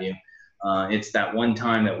what have you. It's that one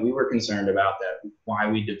time that we were concerned about, that why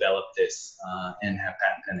we developed this and have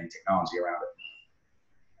patent pending technology around it.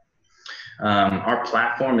 Our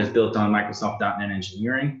platform is built on Microsoft.NET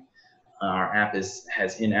engineering. Our app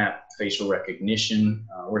has in-app facial recognition.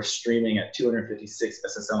 We're streaming at 256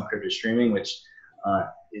 SSL encrypted streaming, which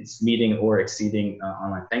is meeting or exceeding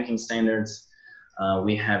online banking standards.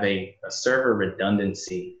 We have a server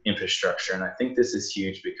redundancy infrastructure, and I think this is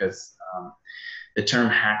huge because the term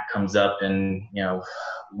hack comes up in,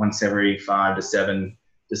 once every 5 to 7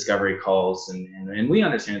 discovery calls, and we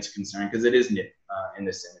understand it's a concern because it is new in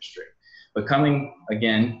this industry. But coming,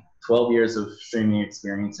 again, 12 years of streaming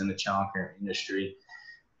experience in the childcare industry,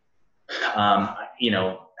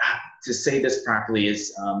 to say this properly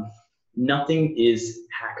is nothing is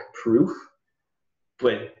hack-proof,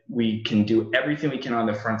 but we can do everything we can on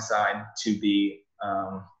the front side to be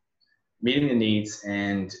meeting the needs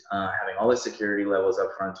and having all the security levels up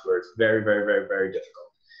front, where it's very, very, very, very difficult.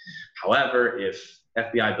 However, if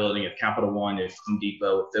FBI building, if Capital One, if Home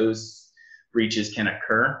Depot, if those breaches can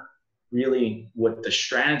occur, really what the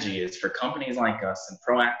strategy is for companies like us and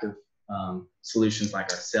proactive solutions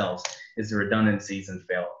like ourselves is the redundancies and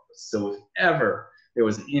failovers. So if ever there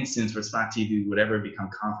was an instance where Spot TV would ever become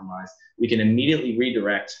compromised, we can immediately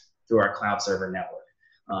redirect through our cloud server network.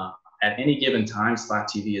 At any given time, Spot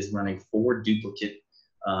TV is running 4 duplicate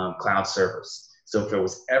cloud servers. So if there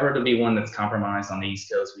was ever to be one that's compromised on the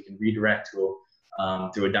East Coast, we can redirect to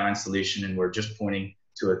through a dying solution, and we're just pointing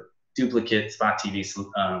to a duplicate Spot TV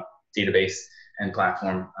database and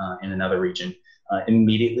platform in another region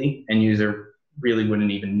immediately, and user really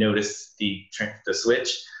wouldn't even notice the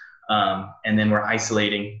switch. And then we're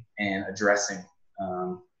isolating and addressing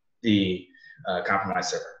the compromised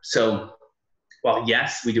server. So while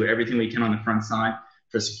yes, we do everything we can on the front side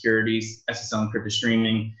for securities, SSL encrypted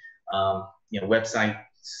streaming, website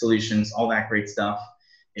solutions, all that great stuff.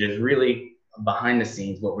 It is really behind the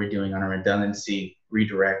scenes what we're doing on our redundancy,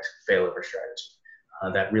 redirect, failover strategy.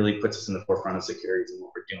 That really puts us in the forefront of securities and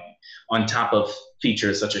what we're doing. On top of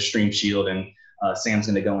features such as Stream Shield, and Sam's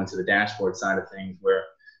going to go into the dashboard side of things where,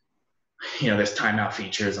 there's timeout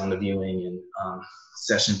features on the viewing and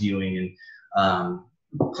session viewing and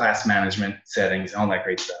class management settings, all that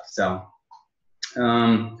great stuff. So,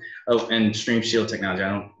 and Stream Shield technology. I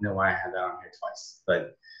don't know why I had that on here twice,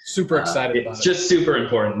 but super excited about it. It's just super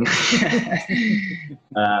important.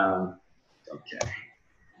 Okay.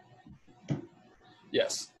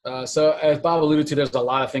 Yes. So as Bob alluded to, there's a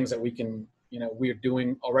lot of things that we can, we're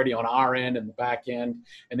doing already on our end and the back end.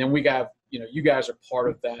 And then we got, you guys are part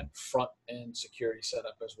of that front end security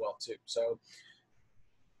setup as well too. So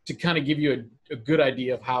to kind of give you a good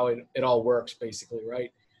idea of how it all works basically,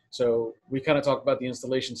 right? So we kind of talked about the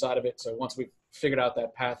installation side of it. So once we've figured out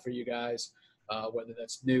that path for you guys, whether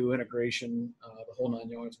that's new integration, the whole 9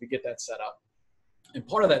 yards, we get that set up. And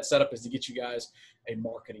part of that setup is to get you guys a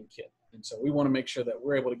marketing kit. And so we want to make sure that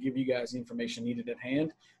we're able to give you guys the information needed at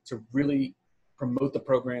hand to really promote the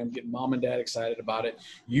program, get mom and dad excited about it,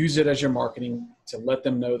 use it as your marketing to let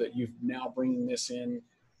them know that you're now bringing this in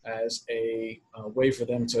as a way for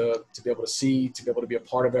them to be able to see, to be able to be a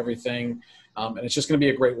part of everything. And it's just going to be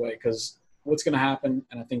a great way, because what's going to happen,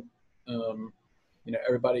 and I think,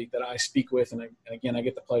 everybody that I speak with, and again, I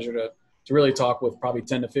get the pleasure to really talk with probably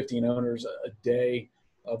 10 to 15 owners a day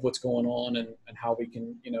of what's going on and how we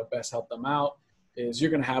can, best help them out, is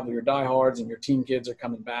you're going to have your diehards and your teen kids are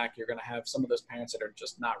coming back. You're going to have some of those parents that are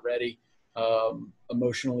just not ready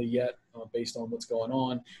emotionally yet based on what's going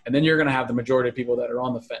on. And then you're going to have the majority of people that are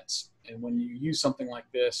on the fence. And when you use something like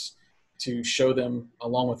this to show them,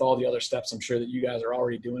 along with all the other steps I'm sure that you guys are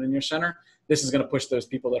already doing in your center, this is going to push those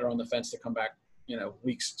people that are on the fence to come back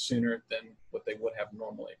weeks sooner than what they would have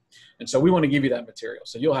normally. And so we want to give you that material.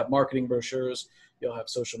 So you'll have marketing brochures, you'll have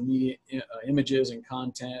social media images and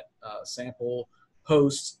content, sample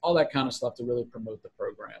posts, all that kind of stuff to really promote the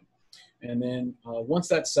program. And then once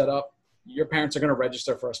that's set up, your parents are going to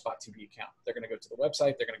register for a Spot TV account. They're going to go to the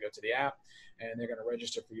website, they're going to go to the app, and they're going to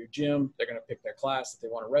register for your gym. They're going to pick their class that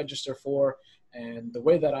they want to register for. And the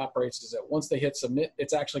way that operates is that once they hit submit,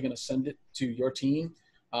 it's actually going to send it to your team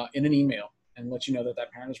in an email and let you know that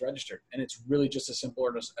that parent is registered. And it's really just as simple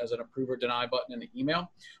as an approve or deny button in the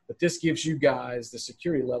email. But this gives you guys the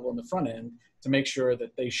security level in the front end to make sure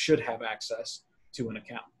that they should have access to an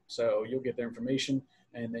account. So you'll get their information,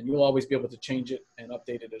 and then you'll always be able to change it and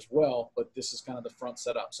update it as well. But this is kind of the front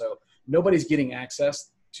setup. So nobody's getting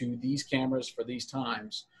access to these cameras for these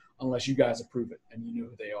times unless you guys approve it and you know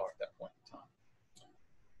who they are at that point in time.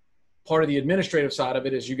 Part of the administrative side of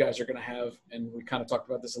it is you guys are going to have, and we kind of talked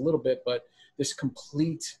about this a little bit, but this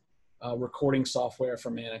complete recording software for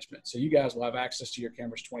management. So you guys will have access to your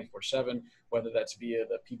cameras 24/7, whether that's via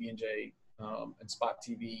the PB&J and Spot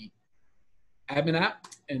TV admin app,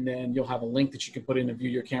 and then you'll have a link that you can put in and view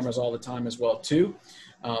your cameras all the time as well too.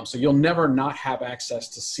 So you'll never not have access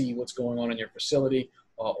to see what's going on in your facility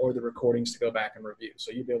or the recordings to go back and review.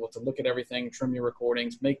 So you'll be able to look at everything, trim your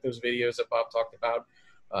recordings, make those videos that Bob talked about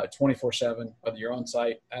 24/7, whether you're on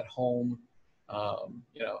site, at home,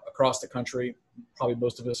 across the country. Probably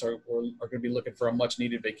most of us are going to be looking for a much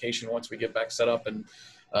needed vacation once we get back set up and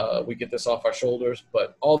we get this off our shoulders.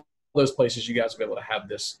 But all those places, you guys will be able to have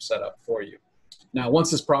this set up for you. Now,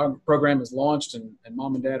 once this program is launched and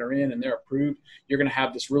mom and dad are in and they're approved, you're going to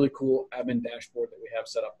have this really cool admin dashboard that we have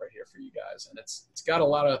set up right here for you guys. And it's got a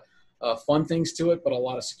lot of fun things to it, but a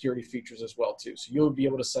lot of security features as well too. So you'll be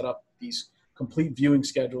able to set up these complete viewing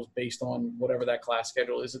schedules based on whatever that class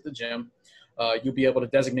schedule is at the gym. You'll be able to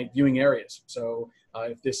designate viewing areas. So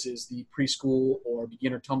if this is the preschool or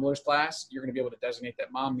beginner tumblers class, you're going to be able to designate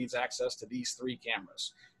that mom needs access to these 3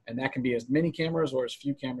 cameras. And that can be as many cameras or as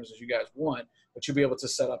few cameras as you guys want, but you'll be able to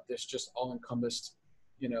set up this just all-encompassed,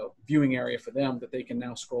 viewing area for them that they can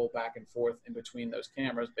now scroll back and forth in between those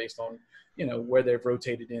cameras based on, where they've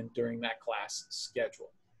rotated in during that class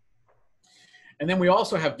schedule. And then we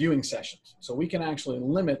also have viewing sessions. So we can actually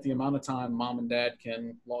limit the amount of time mom and dad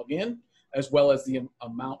can log in, as well as the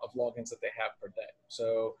amount of logins that they have per day.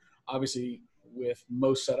 So obviously with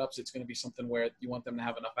most setups, it's going to be something where you want them to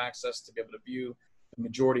have enough access to be able to view the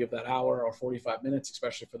majority of that hour or 45 minutes,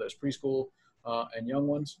 especially for those preschool and young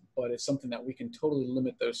ones. But it's something that we can totally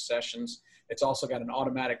limit those sessions. It's also got an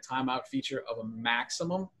automatic timeout feature of a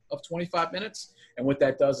maximum of 25 minutes. And what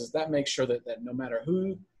that does is that makes sure that no matter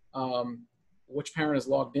who, which parent is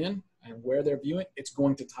logged in and where they're viewing, it's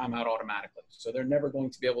going to time out automatically. So they're never going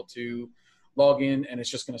to be able to log in, and it's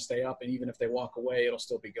just going to stay up. And even if they walk away, it'll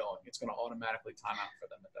still be going. It's going to automatically time out for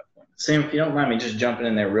them at that point. Sam, if you don't mind me just jumping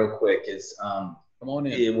in there real quick, is come on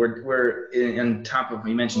in. We're in top of,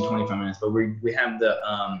 you mentioned 25 minutes, but we have the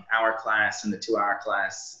hour class and the 2-hour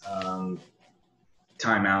class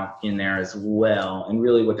timeout in there as well. And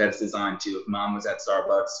really what that's designed to, if mom was at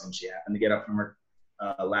Starbucks and she happened to get up from her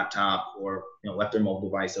laptop or left their mobile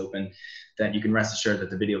device open, that you can rest assured that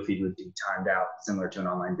the video feed would be timed out, similar to an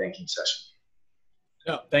online banking session.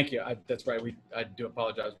 No, thank you. That's right. I do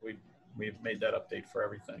apologize. We've made that update for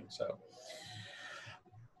everything. So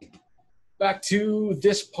back to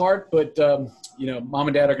this part, but mom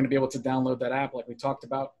and dad are going to be able to download that app like we talked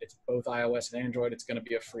about. It's both iOS and Android. It's going to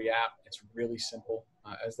be a free app. It's really simple.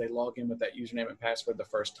 As they log in with that username and password the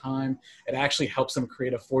first time, it actually helps them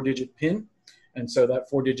create a 4-digit PIN. And so that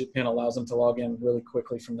 4-digit PIN allows them to log in really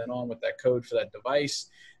quickly from then on with that code for that device.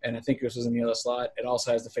 And I think this was in the other slide. It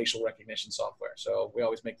also has the facial recognition software. So we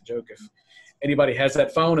always make the joke, if anybody has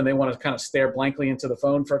that phone and they want to kind of stare blankly into the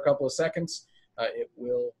phone for a couple of seconds, it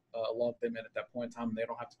will log them in at that point in time, and they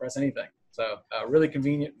don't have to press anything. So really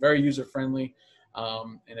convenient, very user-friendly,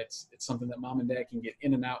 and it's something that mom and dad can get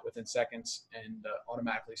in and out within seconds and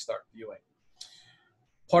automatically start viewing.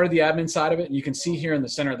 Part of the admin side of it, and you can see here in the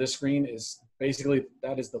center of this screen, is basically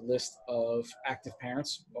that is the list of active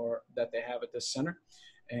parents that they have at this center.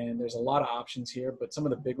 And there's a lot of options here, but some of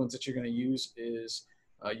the big ones that you're going to use is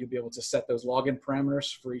you'll be able to set those login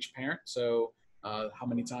parameters for each parent. So how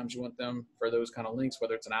many times you want them for those kind of links,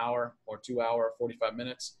 whether it's an hour or 2 hour or 45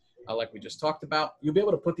 minutes, like we just talked about. You'll be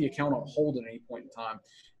able to put the account on hold at any point in time.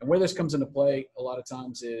 And where this comes into play a lot of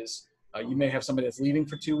times is you may have somebody that's leaving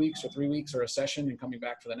for 2 weeks or 3 weeks or a session and coming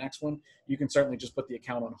back for the next one. You can certainly just put the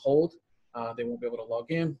account on hold. They won't be able to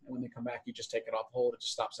log in. And when they come back, you just take it off hold. It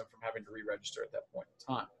just stops them from having to re-register at that point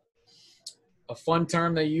in time. A fun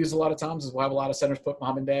term they use a lot of times is we'll have a lot of centers put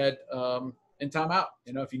mom and dad in timeout.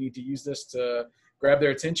 If you need to use this to grab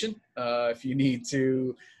their attention, if you need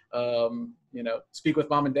to, speak with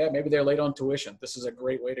mom and dad, maybe they're late on tuition. This is a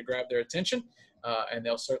great way to grab their attention, and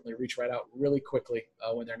they'll certainly reach right out really quickly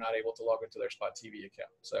when they're not able to log into their Spot TV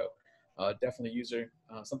account. So definitely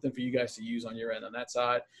something for you guys to use on your end on that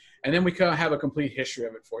side. And then we kind of have a complete history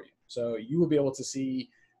of it for you. So you will be able to see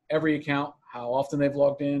every account, how often they've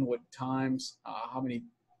logged in, what times, how many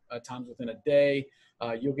times within a day.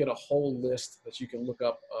 You'll get a whole list that you can look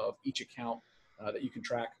up of each account that you can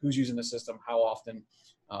track who's using the system, how often,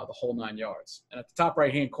 the whole 9 yards. And at the top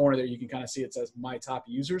right-hand corner there, you can kind of see it says My Top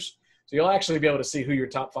Users. So you'll actually be able to see who your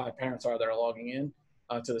top 5 parents are that are logging in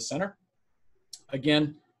to the center.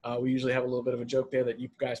 Again, we usually have a little bit of a joke there that you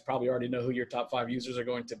guys probably already know who your top 5 users are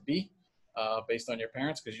going to be based on your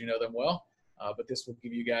parents because you know them well. But this will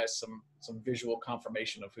give you guys some visual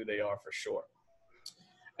confirmation of who they are for sure.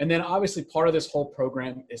 And then obviously part of this whole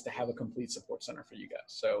program is to have a complete support center for you guys.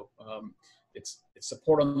 So it's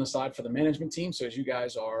support on the side for the management team. So as you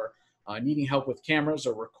guys are needing help with cameras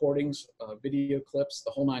or recordings, video clips,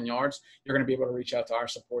 the whole 9 yards, you're going to be able to reach out to our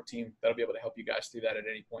support team. That'll be able to help you guys do that at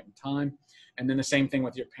any point in time. And then the same thing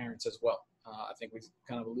with your parents as well. I think we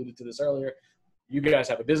kind of alluded to this earlier. You guys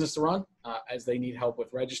have a business to run as they need help with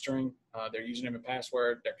registering their username and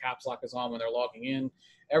password, their caps lock is on when they're logging in,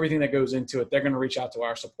 everything that goes into it, they're going to reach out to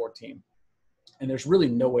our support team. And there's really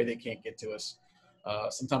no way they can't get to us.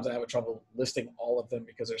 Sometimes I have trouble listing all of them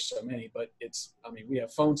because there's so many, but we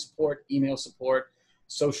have phone support, email support,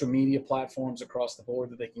 social media platforms across the board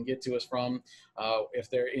that they can get to us from. If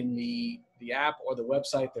they're in the app or the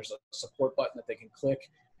website, there's a support button that they can click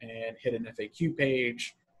and hit an FAQ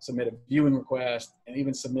page, submit a viewing request, and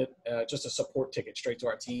even submit just a support ticket straight to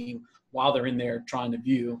our team while they're in there trying to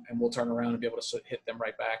view, and we'll turn around and be able to hit them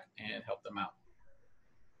right back and help them out.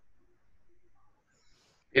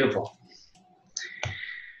 Beautiful.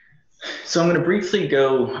 So I'm going to briefly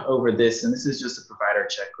go over this, and this is just a provider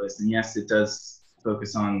checklist. And yes, it does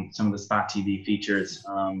focus on some of the Spot TV features.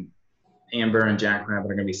 Amber and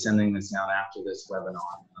Jackrabbit are going to be sending this out after this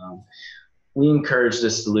webinar. We encourage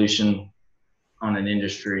this solution on an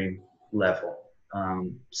industry level.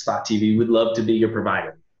 Spot TV would love to be your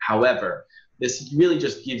provider. However, this really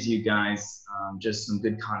just gives you guys just some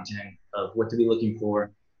good content of what to be looking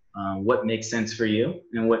for, what makes sense for you,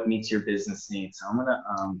 and what meets your business needs. So I'm going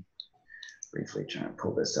to briefly try to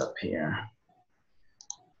pull this up here.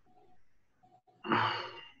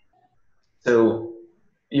 So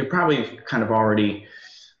you've probably kind of already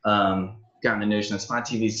gotten the notion that Spot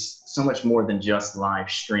TV is so much more than just live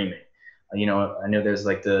streaming. I know there's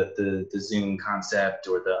like the Zoom concept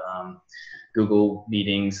or the Google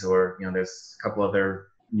meetings, or there's a couple other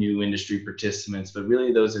new industry participants, but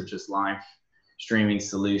really those are just live streaming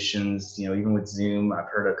solutions. Even with Zoom, I've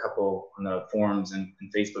heard a couple on the forums and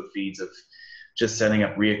Facebook feeds of just setting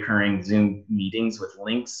up reoccurring Zoom meetings with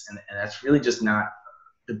links, and that's really just not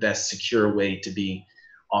the best secure way to be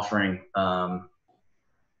offering, a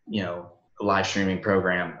live streaming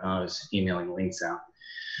program, just emailing links out.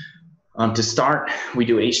 To start, we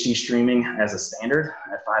do HD streaming as a standard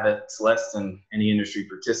at 5x less than any industry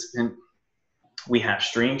participant. We have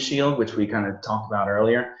Stream Shield, which we kind of talked about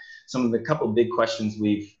earlier. Some of the couple big questions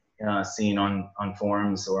we've seen on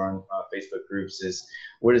forums or on Facebook groups is,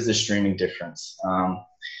 what is the streaming difference?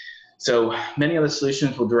 So many other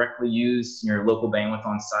solutions will directly use your local bandwidth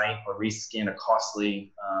on site or reskin a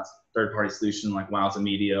costly third-party solution like Wowza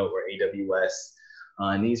Media or AWS.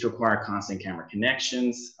 And these require constant camera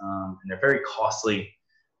connections, and they're very costly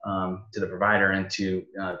to the provider and to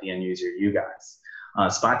the end user, you guys.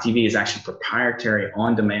 Spot TV is actually a proprietary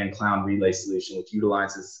on-demand cloud relay solution which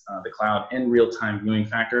utilizes the cloud and real-time viewing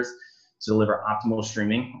factors to deliver optimal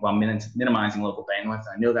streaming while minimizing local bandwidth.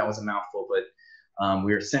 I know that was a mouthful, but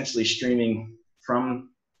we're essentially streaming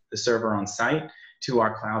from the server on site to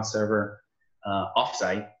our cloud server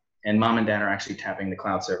off-site, and mom and dad are actually tapping the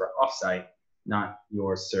cloud server off-site, not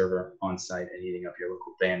your server on site and eating up your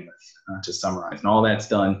local bandwidth, to summarize. And all that's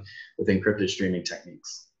done with encrypted streaming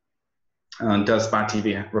techniques. Does Spot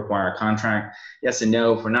TV require a contract? Yes and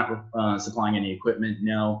no. If we're not supplying any equipment,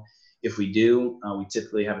 no. If we do, we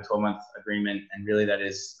typically have a 12-month agreement, and really that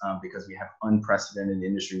is because we have unprecedented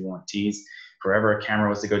industry warranties. Forever a camera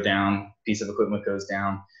was to go down, piece of equipment goes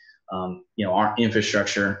down, our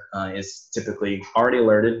infrastructure is typically already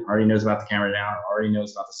alerted, already knows about the camera down, already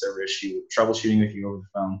knows about the server issue, troubleshooting with you over the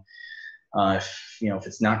phone. If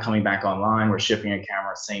it's not coming back online, we're shipping a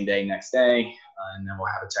camera same day, next day, and then we'll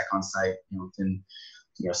have a tech on site, within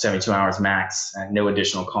 72 hours max at no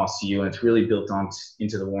additional cost to you. And it's really built on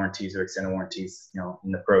into the warranties or extended warranties,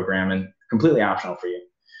 in the program, and completely optional for you.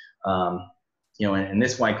 And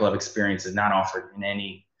this white glove experience is not offered in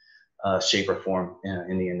any shape or form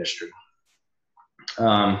in the industry.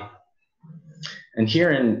 And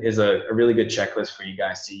herein is a really good checklist for you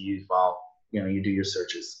guys to use while you do your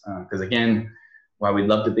searches. Because again, while we'd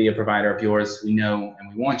love to be a provider of yours, we know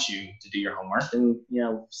and we want you to do your homework and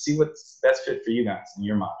see what's best fit for you guys and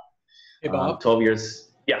your model. Hey Bob. 12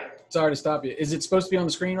 years. Yeah. Sorry to stop you. Is it supposed to be on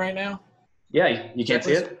the screen right now? Yeah, you can't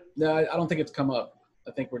see it? No, I don't think it's come up.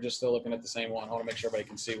 I think we're just still looking at the same one. I want to make sure everybody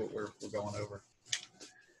can see what we're going over.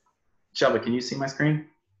 Shelby, can you see my screen?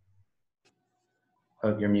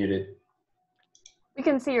 Oh, you're muted. We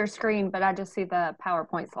can see your screen, but I just see the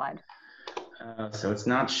PowerPoint slide. So it's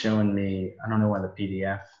not showing me. I don't know why the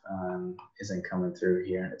PDF isn't coming through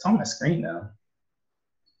here. It's on my screen though.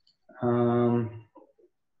 How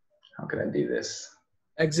could I do this?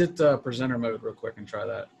 Exit presenter mode real quick and try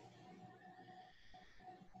that.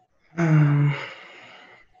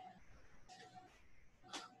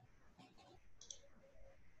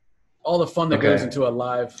 All the fun that goes into a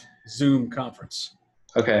live Zoom conference.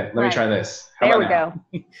 Okay, let me try this. There we go.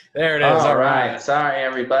 There it is. All right. Sorry,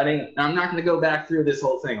 everybody. I'm not going to go back through this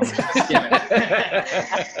whole thing. I'm just going to skim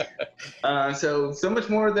it. So much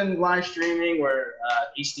more than live streaming, where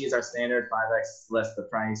HD is our standard, 5x less the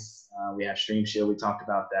price. We have Stream Shield. We talked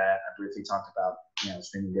about that. I briefly talked about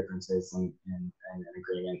streaming differences and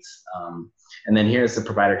agreements. And then here's the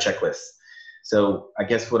provider checklist. So I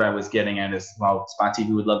guess what I was getting at is, while Spot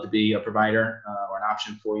TV would love to be a provider or an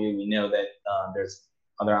option for you, we know that there's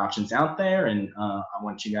other options out there, and I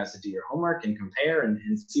want you guys to do your homework and compare and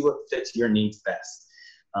see what fits your needs best.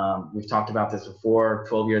 We've talked about this before.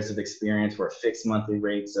 12 years of experience. We're a fixed monthly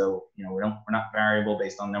rate, so we're not variable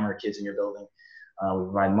based on the number of kids in your building. We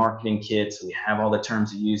provide marketing kits. We have all the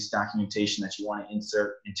terms of use documentation that you want to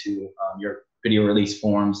insert into your video release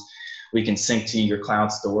forms. We can sync to your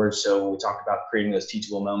cloud storage. So we talked about creating those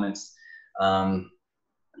teachable moments,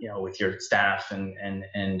 with your staff, and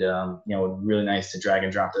really nice to drag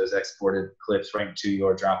and drop those exported clips right into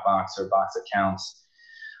your Dropbox or Box accounts.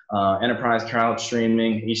 Enterprise cloud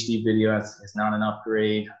streaming, HD video is not an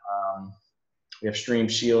upgrade. We have Stream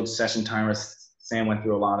Shield, session timers. Sam went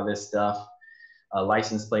through a lot of this stuff.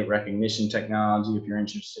 License plate recognition technology, if you're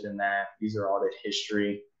interested in that. These are audit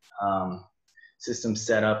history. System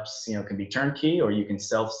setups, can be turnkey, or you can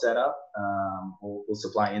self-set up. We'll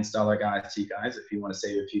supply installer guides to you guys if you want to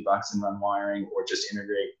save a few bucks and run wiring, or just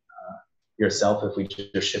integrate yourself if we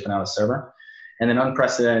just shipping out a server. And then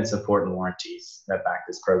unprecedented support and warranties that back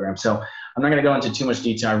this program. So I'm not going to go into too much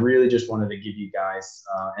detail. I really just wanted to give you guys,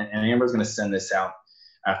 and Amber's going to send this out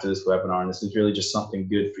after this webinar. And this is really just something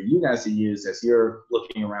good for you guys to use as you're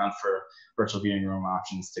looking around for virtual viewing room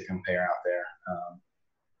options to compare out there.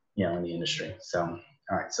 in the industry. So,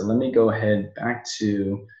 all right, so let me go ahead back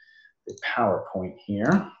to the PowerPoint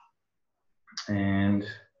here and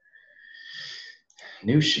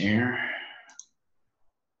new share.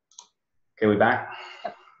 Okay, we back?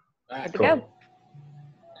 Good to go.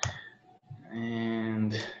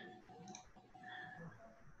 And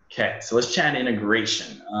okay, so let's chat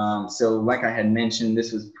integration. So like I had mentioned,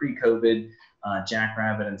 this was pre-COVID.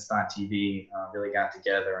 Jackrabbit and Spot TV really got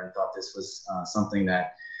together and thought this was something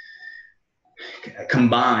that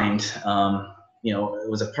combined, it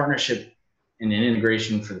was a partnership and an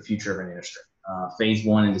integration for the future of an industry. Phase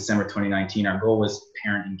 1 in December 2019, our goal was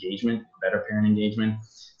parent engagement, better parent engagement.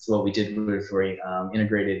 So what we did was we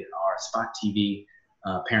integrated our Spot TV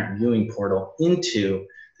parent viewing portal into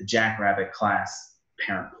the Jackrabbit Class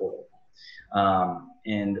parent portal.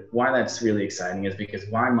 And why that's really exciting is because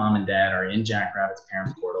while mom and dad are in Jackrabbit's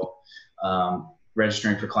parent portal,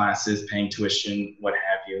 registering for classes, paying tuition, what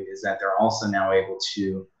have you, is that they're also now able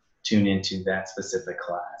to tune into that specific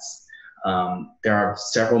class. There are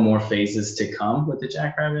several more phases to come with the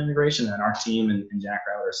Jackrabbit integration that our team and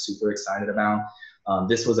Jackrabbit are super excited about.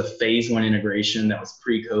 This was a phase 1 integration that was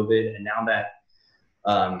pre-COVID, and now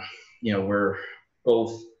that we're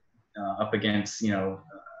both up against a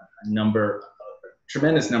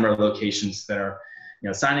tremendous number of locations that are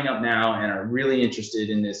signing up now and are really interested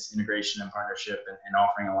in this integration and partnership and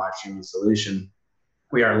offering a live streaming solution.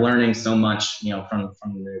 We are learning so much from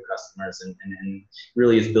the new customers and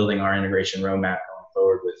really is building our integration roadmap going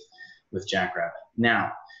forward with Jackrabbit.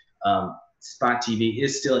 Now, Spot TV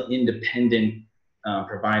is still an independent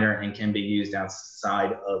provider and can be used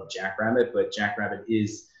outside of Jackrabbit, but Jackrabbit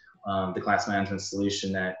is the class management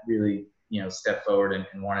solution that really stepped forward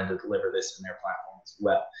and wanted to deliver this in their platform as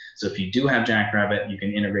well. So if you do have Jackrabbit, you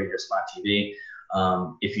can integrate your Spot TV.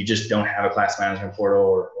 If you just don't have a class management portal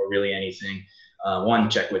or really anything, one,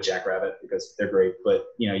 check with Jackrabbit because they're great, but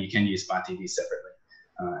you can use Spot TV separately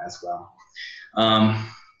as well.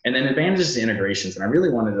 And then advantages to integrations, and I really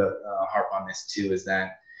wanted to harp on this too, is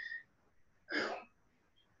that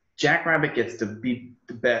Jackrabbit gets to be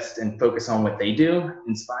the best and focus on what they do,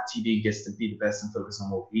 and Spot TV gets to be the best and focus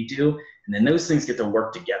on what we do, and then those things get to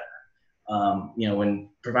work together. When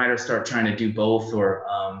providers start trying to do both, or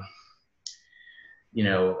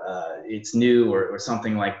it's new or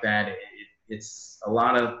something like that, it's a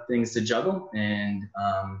lot of things to juggle, and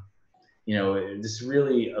it's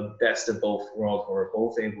really a best of both worlds. We're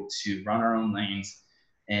both able to run our own lanes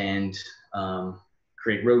and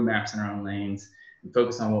create roadmaps in our own lanes and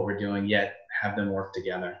focus on what we're doing, yet have them work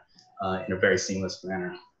together in a very seamless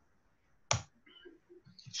manner.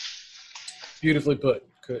 Beautifully put.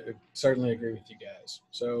 Could certainly agree with you guys.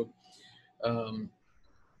 So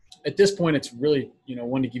at this point, it's really,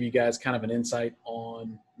 wanted to give you guys kind of an insight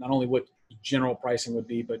on not only what general pricing would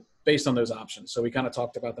be, but based on those options. So we kind of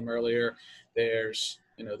talked about them earlier. There's,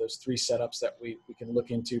 those 3 setups that we can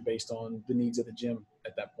look into based on the needs of the gym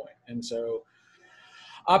at that point. And so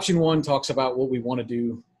option 1 talks about what we want to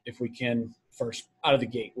do if we can first out of the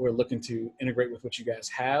gate. We're looking to integrate with what you guys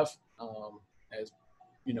have. As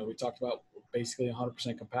we talked about, basically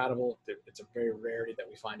 100% compatible. It's a very rarity that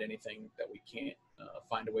we find anything that we can't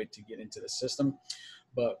find a way to get into the system.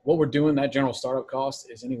 But what we're doing, that general startup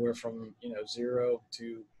cost is anywhere from $0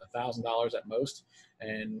 to $1,000 at most.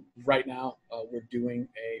 And right now we're doing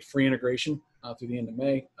a free integration through the end of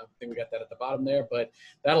May. I think we got that at the bottom there, but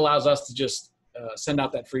that allows us to just send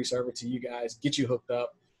out that free server to you guys, get you hooked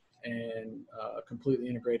up, and completely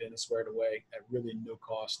integrated and squared away at really no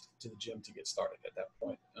cost to the gym to get started at that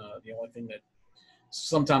point. The only thing that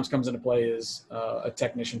sometimes comes into play is a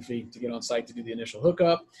technician fee to get on site to do the initial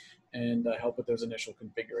hookup and help with those initial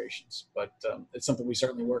configurations. But it's something we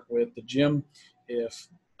certainly work with the gym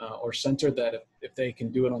or center that if they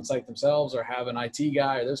can do it on site themselves or have an IT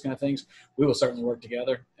guy or those kind of things, we will certainly work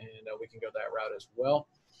together and we can go that route as well.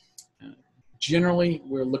 Generally,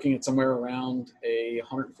 we're looking at somewhere around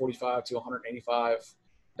 $145 to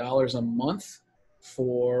 $185 a month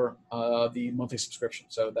for the monthly subscription.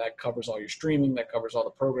 So that covers all your streaming, that covers all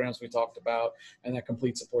the programs we talked about, and that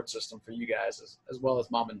complete support system for you guys as well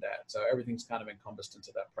as mom and dad. So everything's kind of encompassed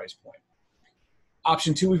into that price point.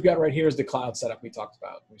 Option 2 we've got right here is the cloud setup we talked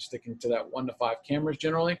about. We're sticking to that 1 to 5 cameras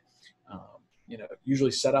generally.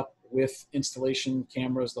 Usually set up with installation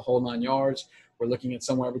cameras, the whole 9 yards. We're looking at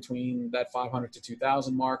somewhere between that 500 to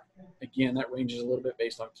 2,000 mark. Again, that ranges a little bit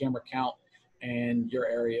based on camera count and your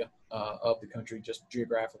area of the country, just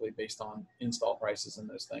geographically based on install prices and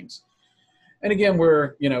those things. And again,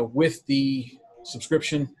 we're, with the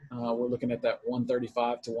subscription, we're looking at that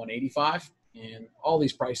 $135 to $185. And all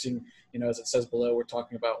these pricing, as it says below, we're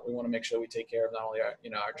talking about, we want to make sure we take care of not only our,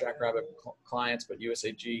 our Jackrabbit clients, but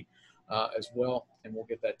USAG as well. And we'll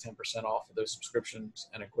get that 10% off of those subscriptions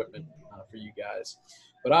and equipment for you guys.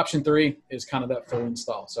 But option 3 is kind of that full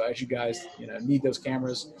install. So as you guys, need those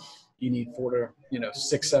cameras, you need 4 to,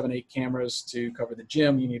 6, 7, 8 cameras to cover the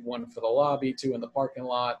gym. You need 1 for the lobby, 2 in the parking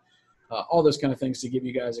lot. All those kind of things to give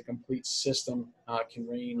you guys a complete system can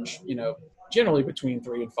range, generally between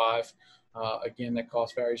 3 and 5. Again, that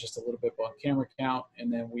cost varies just a little bit on camera count,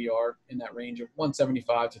 and then we are in that range of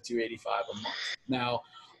 $175 to $285 a month. Now,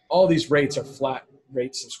 all these rates are flat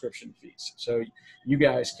rate subscription fees. So you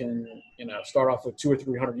guys can, start off with 200 or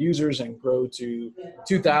 300 users and grow to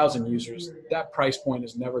 2,000 users. That price point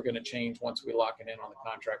is never going to change once we lock it in on the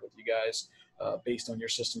contract with you guys based on your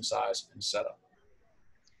system size and setup.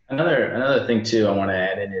 Another thing too I want to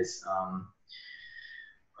add in is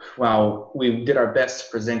while we did our best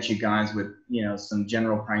to present you guys with some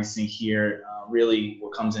general pricing here, really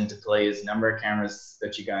what comes into play is number of cameras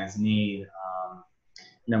that you guys need,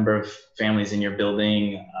 number of families in your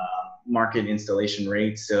building, market installation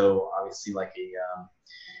rates. So obviously like a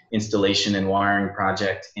installation and wiring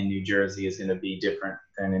project in New Jersey is going to be different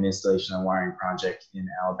than an installation and wiring project in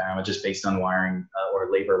Alabama, just based on wiring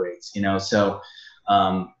or labor rates, so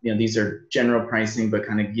these are general pricing, but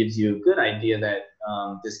kind of gives you a good idea that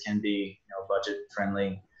this can be a budget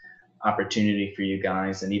friendly opportunity for you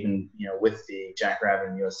guys. And even with the Jackrabbit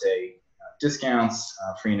and USA discounts,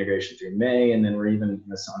 free integration through May, and then we're even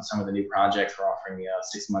on some of the new projects we're offering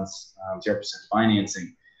 6 months 0%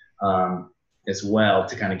 financing as well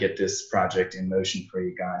to kind of get this project in motion for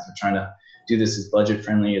you guys. We're trying to do this as budget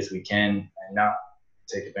friendly as we can and not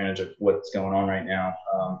take advantage of what's going on right now.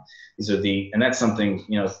 And that's something,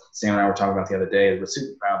 Sam and I were talking about the other day. We're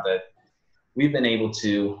super proud that we've been able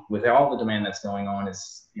to, with all the demand that's going on,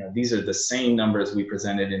 is, these are the same numbers we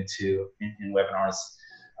presented in webinars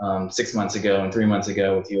 6 months ago and 3 months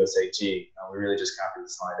ago with USAG. We really just copied the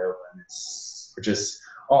slide over, and we're just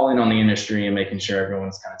all in on the industry and making sure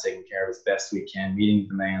everyone's kind of taking care of as best we can, meeting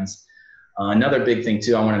demands. Another big thing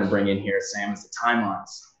too I wanted to bring in here, Sam, is the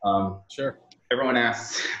timelines. Sure. Everyone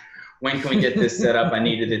asks, when can we get this set up? I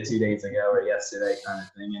needed it 2 days ago or yesterday kind of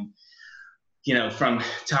thing. And, from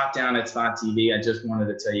top down at Spot TV, I just wanted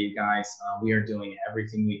to tell you guys, we are doing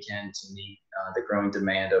everything we can to meet the growing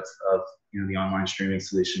demand of the online streaming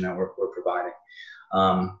solution that we're providing.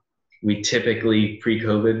 We typically,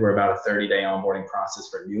 pre-COVID, we're about a 30-day onboarding process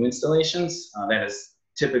for new installations. That is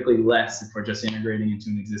typically less if we're just integrating into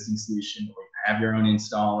an existing solution, or you have your own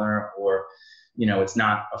installer, or, it's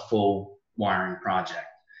not a full wiring project.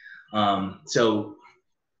 So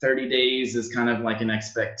 30 days is kind of like an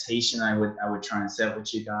expectation I would try and set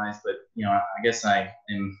with you guys, but I guess I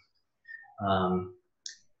am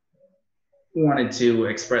wanted to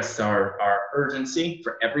express our urgency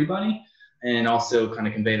for everybody, and also kind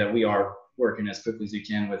of convey that we are working as quickly as we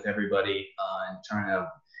can with everybody and trying to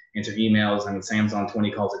answer emails. I mean, Sam's on 20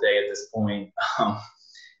 calls a day at this point,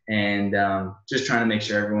 and just trying to make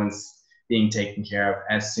sure everyone's being taken care of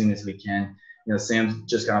as soon as we can. Sam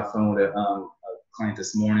just got off the phone with a client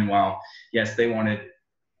this morning. While yes, they wanted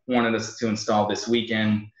us to install this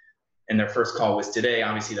weekend, and their first call was today.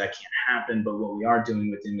 Obviously that can't happen, but what we are doing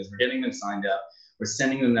with them is we're getting them signed up. We're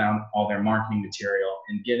sending them down all their marketing material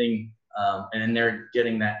and then they're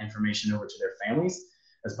getting that information over to their families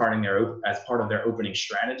as part of their opening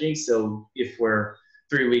strategy. So if we're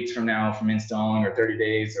 3 weeks from now from installing, or 30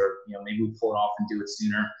 days, or maybe we pull it off and do it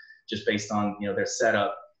sooner, just based on their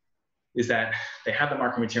setup, is that they have the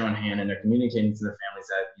marketing material in hand and they're communicating to their families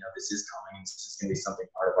that this is coming, and this is going to be something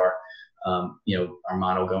part of our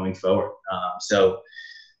model going forward. So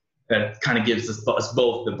that kind of gives us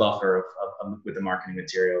both the buffer of with the marketing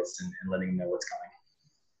materials and letting them know what's coming.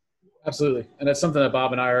 Absolutely. And that's something that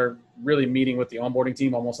Bob and I are really meeting with the onboarding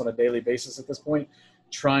team almost on a daily basis at this point,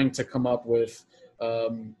 trying to come up with,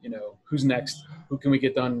 who's next, who can we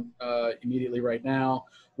get done immediately right now,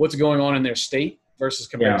 what's going on in their state versus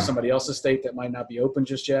compared to somebody else's state that might not be open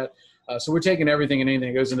just yet. So we're taking everything and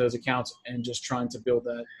anything that goes into those accounts and just trying to build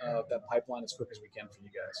that pipeline as quick as we can for you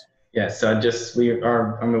guys. Yeah. So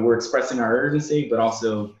we're expressing our urgency, but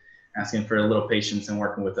also asking for a little patience and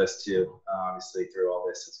working with us too, obviously through all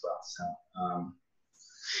this as well. So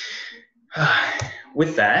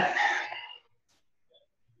with that.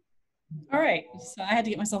 All right. So I had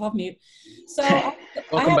to get myself off mute. So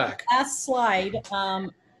Welcome back. The last slide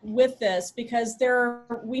with this, because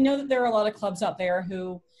we know that there are a lot of clubs out there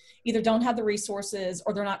who either don't have the resources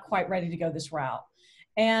or they're not quite ready to go this route.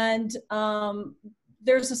 And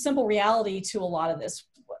there's a simple reality to a lot of this.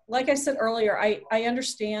 Like I said earlier, I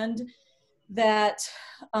understand that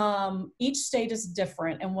each state is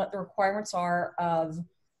different and what the requirements are of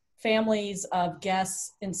families of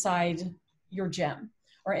guests inside your gym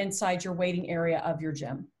or inside your waiting area of your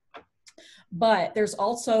gym. But there's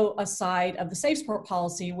also a side of the safe sport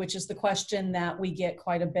policy, which is the question that we get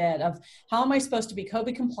quite a bit of: how am I supposed to be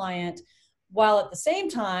COVID compliant while at the same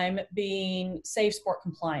time being safe sport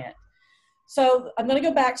compliant? So I'm going to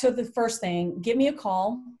go back to the first thing. Give me a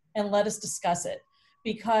call and let us discuss it,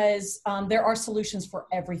 because there are solutions for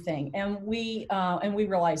everything, and we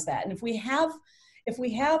realize that. And if we have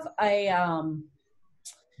a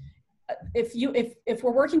if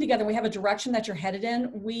we're working together, we have a direction that you're headed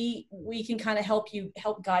in, we can kind of help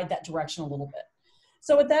guide that direction a little bit.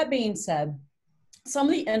 So with that being said, some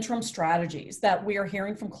of the interim strategies that we are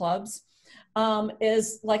hearing from clubs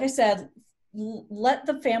is, like I said, let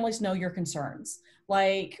the families know your concerns.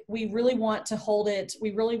 Like, we really want to hold it.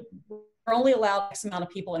 We're only allowed X amount of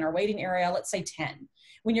people in our waiting area, let's say 10,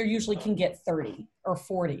 when you usually can get 30 or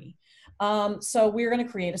 40. So we're going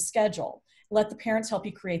to create a schedule. Let the parents help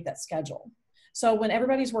you create that schedule. So when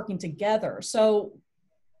everybody's working together, so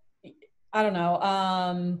I don't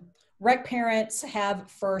know, rec parents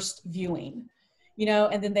have first viewing,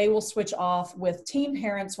 and then they will switch off with team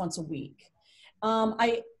parents once a week.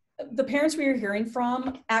 The parents we are hearing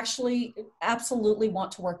from actually absolutely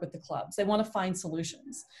want to work with the clubs. They want to find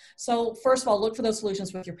solutions. So first of all, look for those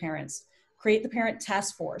solutions with your parents. Create the parent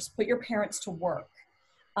task force. Put your parents to work.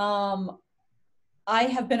 I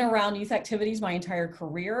have been around youth activities my entire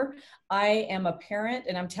career. I am a parent,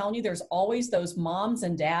 and I'm telling you, there's always those moms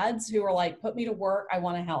and dads who are like, put me to work, I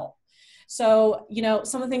want to help. So,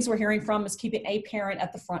 some of the things we're hearing from is keeping a parent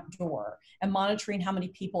at the front door and monitoring how many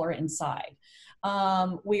people are inside.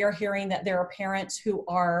 We are hearing that there are parents who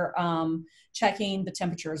are checking the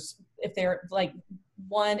temperatures. If they're like,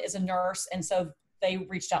 one is a nurse, and so they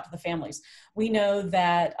reached out to the families. We know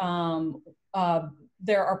that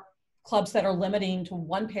there are clubs that are limiting to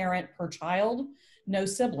one parent per child, no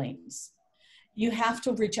siblings. You have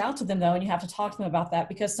to reach out to them, though, and you have to talk to them about that,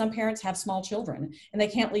 because some parents have small children and they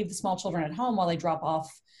can't leave the small children at home while they drop off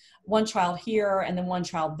one child here and then one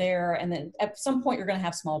child there. And then at some point you're going to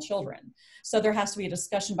have small children. So there has to be a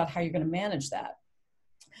discussion about how you're going to manage that.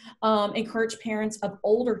 Encourage parents of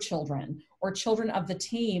older children or children of the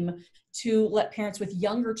team to let parents with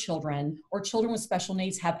younger children or children with special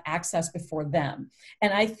needs have access before them.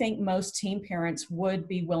 And I think most team parents would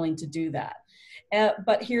be willing to do that.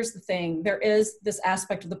 But here's the thing, there is this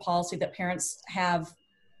aspect of the policy that parents have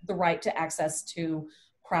the right to access to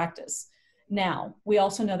practice. Now, we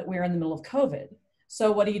also know that we're in the middle of COVID.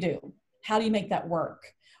 So what do? How do you make that work?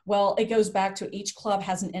 Well, it goes back to each club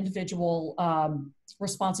has an individual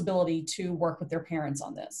responsibility to work with their parents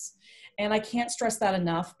on this. And I can't stress that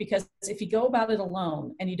enough, because if you go about it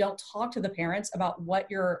alone and you don't talk to the parents about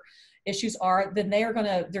what your issues are, then they're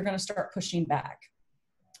gonna start pushing back.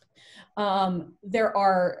 There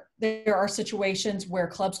are situations where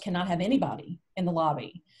clubs cannot have anybody in the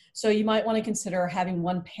lobby. So you might want to consider having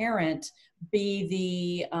one parent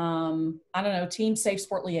be the, team safe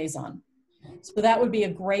sport liaison. So that would be a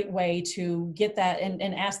great way to get that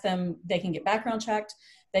and ask them. They can get background checked.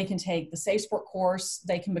 They can take the safe sport course.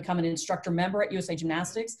 They can become an instructor member at USA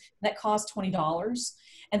Gymnastics. That costs $20.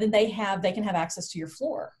 And then they can have access to your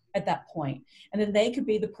floor at that point. And then they could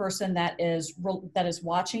be the person that is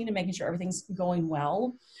watching and making sure everything's going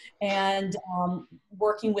well, and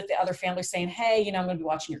working with the other families, saying, hey, I'm going to be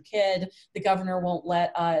watching your kid. The governor won't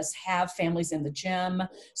let us have families in the gym,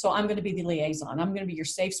 so I'm going to be the liaison. I'm going to be your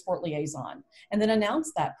safe sport liaison. And then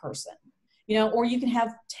announce that person. Or you can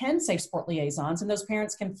have 10 safe sport liaisons, and those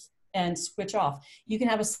parents can switch off. You can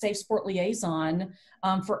have a safe sport liaison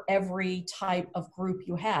for every type of group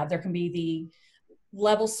you have. There can be the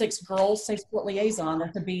level 6 girls safe sport liaison. There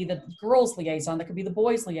could be the girls liaison. There could be the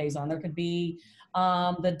boys liaison. There could be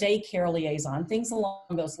the daycare liaison, things along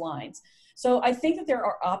those lines. So I think that there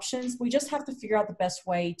are options. We just have to figure out the best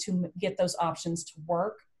way to get those options to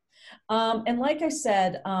work. And like I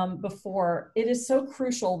said before, it is so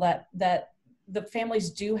crucial that the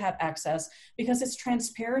families do have access, because it's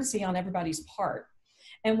transparency on everybody's part.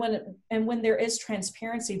 And when there is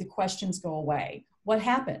transparency, the questions go away. What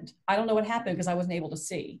happened? I don't know what happened because I wasn't able to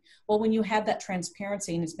see. Well, when you have that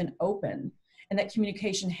transparency and it's been open, and that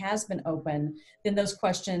communication has been open, then those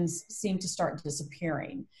questions seem to start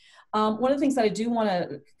disappearing. One of the things that I do want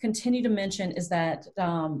to continue to mention is that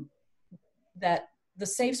that the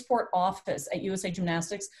Safe Sport office at USA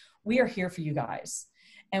Gymnastics, we are here for you guys.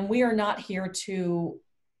 And we are not here to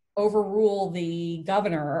overrule the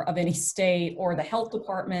governor of any state or the health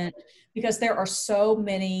department, because there are so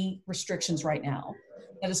many restrictions right now.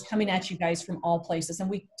 that is coming at you guys from all places, and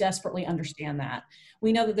we desperately understand that.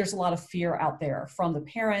 We know that there's a lot of fear out there from the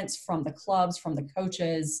parents, from the clubs, from the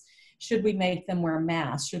coaches. Should we make them wear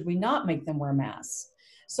masks? Should we not make them wear masks?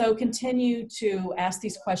 So continue to ask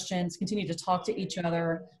these questions, continue to talk to each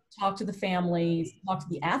other, talk to the families, talk to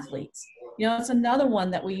the athletes. You know, it's another one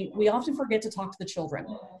that we often forget to talk to the children.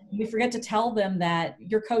 We forget to tell them that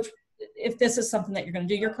your coach, if this is something that you're going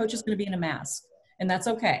to do, your coach is going to be in a mask, and that's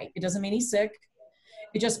okay. It doesn't mean he's sick.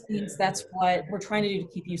 It just means that's what we're trying to do to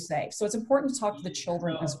keep you safe. So it's important to talk to the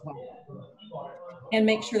children as well and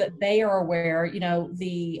make sure that they are aware. You know,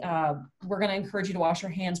 we're going to encourage you to wash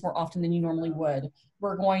your hands more often than you normally would.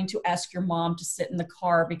 We're going to ask your mom to sit in the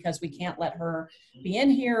car because we can't let her be in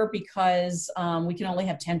here because we can only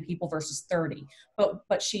have 10 people versus 30.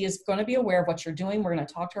 But she is going to be aware of what you're doing. We're going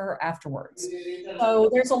to talk to her afterwards. So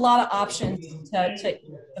there's a lot of options to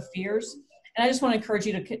the fears. And I just want to encourage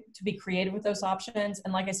you to be creative with those options.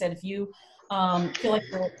 And like I said, if you feel like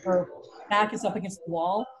your back is up against the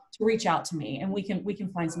wall, to reach out to me, and we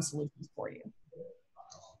can find some solutions for you.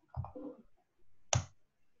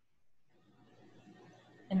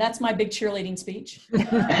 And that's my big cheerleading speech.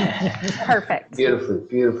 Perfect.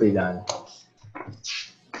 Beautifully done.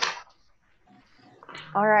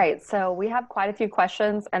 All right, so we have quite a few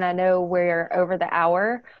questions, and I know we're over the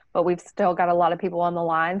hour, but we've still got a lot of people on the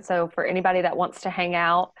line. So for anybody that wants to hang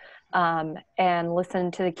out and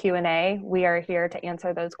listen to the Q&A, we are here to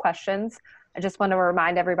answer those questions. I just want to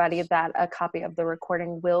remind everybody that a copy of the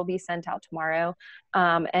recording will be sent out tomorrow,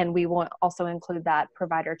 and we will also include that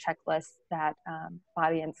provider checklist that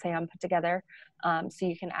Bobby and Sam put together, so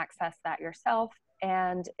you can access that yourself.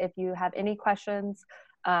 And if you have any questions,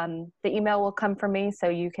 the email will come from me, so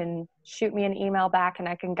you can shoot me an email back and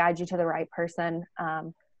I can guide you to the right person.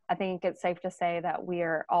 I think it's safe to say that we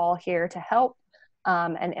are all here to help,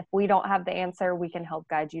 and if we don't have the answer, we can help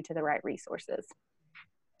guide you to the right resources.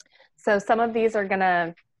 So some of these are going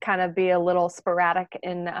to kind of be a little sporadic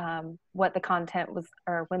in what the content was,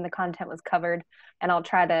 or when the content was covered, and I'll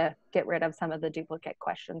try to get rid of some of the duplicate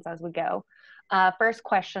questions as we go. First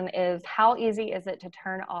question is, how easy is it to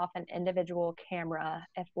turn off an individual camera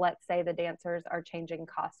if, let's say, the dancers are changing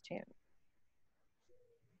costume?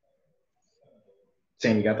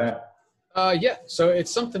 Sam, you got that? Yeah, so it's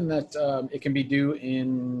something that it can be done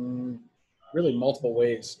in really multiple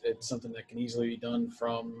ways. It's something that can easily be done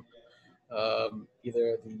from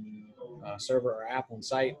either the server or app on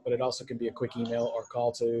site, but it also can be a quick email or call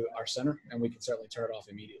to our center, and we can certainly turn it off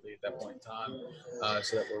immediately at that point in time,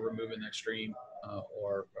 so that we're removing that stream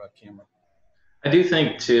or camera. I do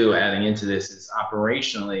think too, adding into this is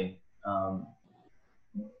operationally,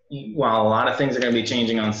 while a lot of things are going to be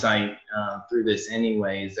changing on site through this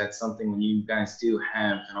anyways, that's something when you guys do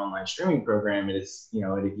have an online streaming program, it is, you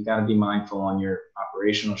got to be mindful on your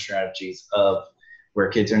operational strategies of where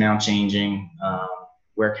kids are now changing,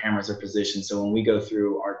 where cameras are positioned. So when we go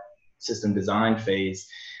through our system design phase,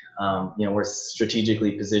 we're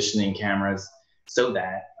strategically positioning cameras so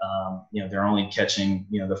that, they're only catching,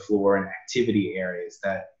 the floor and activity areas,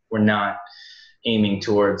 that we're not aiming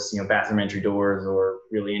towards, bathroom entry doors or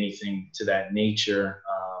really anything to that nature,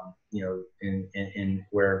 in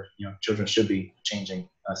where, children should be changing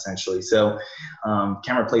essentially. So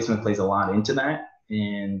camera placement plays a lot into that.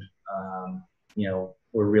 And,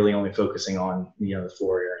 we're really only focusing on, the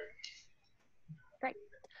floor area. Great.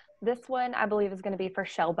 This one, I believe, is going to be for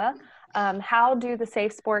Shelba. How do the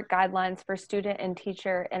Safe Sport guidelines for student and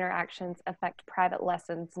teacher interactions affect private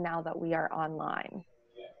lessons now that we are online?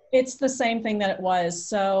 It's the same thing that it was.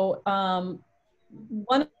 So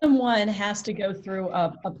one-on-one has to go through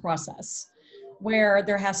a process where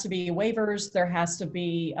there has to be waivers, there has to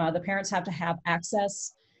be, the parents have to have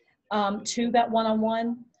access to that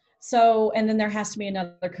one-on-one. So, and then there has to be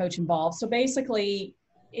another coach involved. So basically,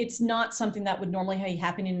 it's not something that would normally be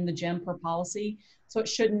happening in the gym per policy. So it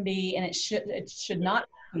shouldn't be, and it should not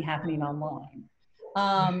be happening online.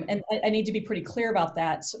 And I need to be pretty clear about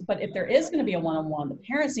that. But if there is going to be a one-on-one, the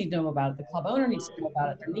parents need to know about it. The club owner needs to know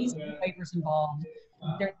about it. There needs to be waivers involved.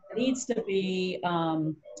 There needs to be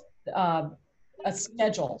a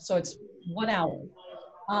schedule. So it's 1 hour.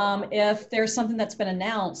 If there's something that's been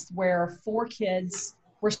announced where 4 kids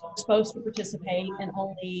were supposed to participate and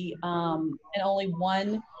only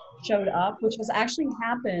one showed up, which has actually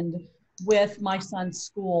happened with my son's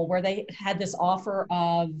school, where they had this offer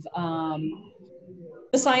of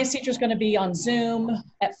the science teacher is going to be on Zoom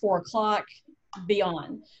at 4 o'clock, be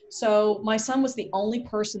on. So my son was the only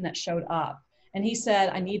person that showed up, and he said,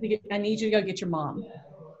 I need you to go get your mom.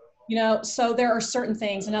 So there are certain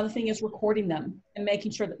things. Another thing is recording them and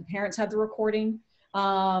making sure that the parents have the recording.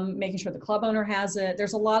 making sure the club owner has it.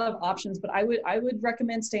 There's a lot of options, but I would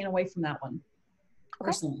recommend staying away from that one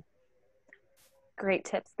personally. Great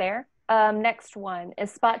tips there. Next one,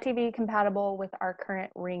 is Spot TV compatible with our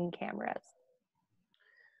current Ring cameras?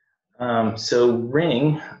 So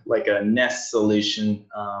Ring, like a Nest solution,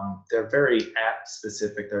 they're very app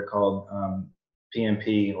specific. They're called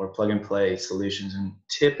PMP or plug and play solutions. And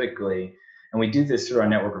typically, and we do this through our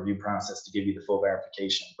network review process to give you the full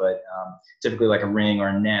verification, but typically like a Ring or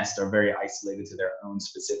a Nest are very isolated to their own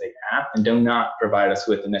specific app and do not provide us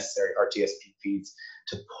with the necessary RTSP feeds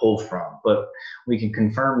to pull from. But we can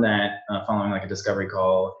confirm that following like a discovery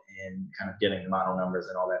call and kind of getting the model numbers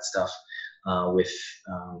and all that stuff with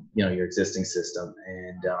your existing system.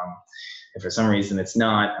 And if for some reason it's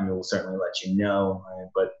not, I mean, we'll certainly let you know.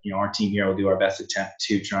 But our team here will do our best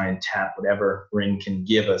to try and tap whatever Ring can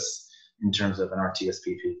give us in terms of an RTSP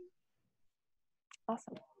feed.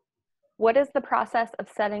 Awesome. What is the process of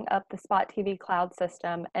setting up the Spot TV cloud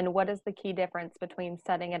system, and what is the key difference between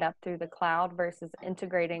setting it up through the cloud versus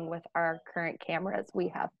integrating with our current cameras we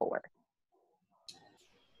have 4?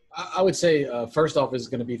 I would say first off is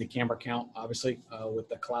going to be the camera count. Obviously, with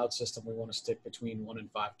the cloud system, we want to stick between 1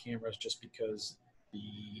 and 5 cameras, just because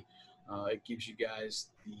it gives you guys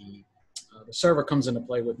the server comes into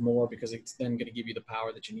play with more, because it's then going to give you the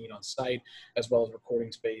power that you need on site, as well as recording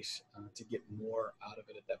space to get more out of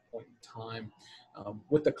it at that point in time.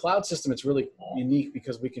 With the cloud system, it's really unique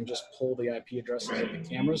because we can just pull the IP addresses of the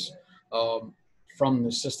cameras from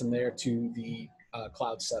the system there to the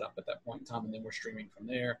cloud setup at that point in time, and then we're streaming from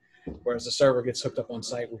there. Whereas the server gets hooked up on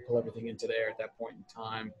site, we pull everything into there at that point in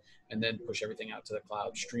time, and then push everything out to the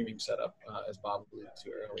cloud streaming setup, as Bob alluded to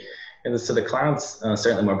earlier. And so the cloud's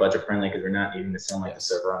certainly more budget friendly because we're not needing to send like the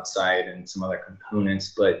server on site and some other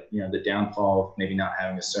components. But the downfall of maybe not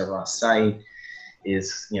having a server on site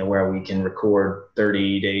is where we can record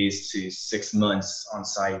 30 days to 6 months on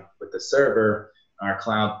site with the server. Our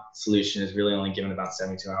cloud solution is really only given about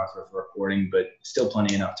 72 hours worth of recording, but still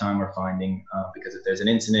plenty enough time we're finding, because if there's an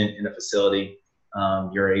incident in a facility,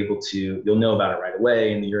 you'll know about it right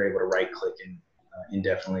away, and you're able to right click and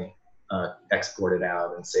indefinitely export it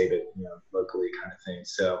out and save it locally, kind of thing.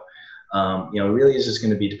 So it really is just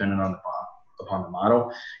going to be dependent upon the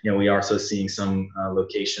model. We are also seeing some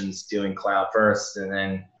locations doing cloud first and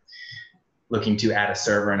then looking to add a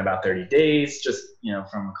server in about 30 days, just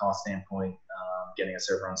from a cost standpoint, getting a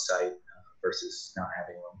server on site versus not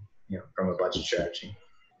having one, from a budget strategy.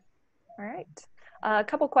 All right. A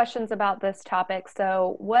couple questions about this topic.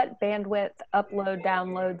 So what bandwidth, upload,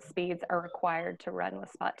 download speeds are required to run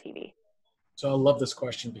with Spot TV? So I love this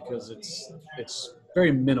question because it's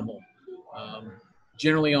very minimal.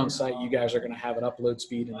 Generally on site, you guys are going to have an upload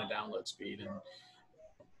speed and a download speed, and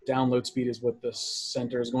download speed is what the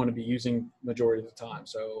center is going to be using majority of the time.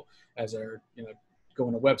 So as they're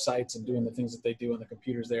going to websites and doing the things that they do on the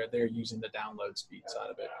computers there, they're using the download speed side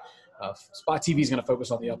of it. Spot TV is going to focus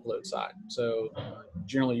on the upload side. So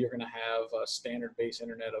generally you're going to have a standard base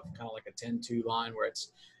internet of kind of like a 10-2 line where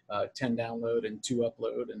it's 10 download and 2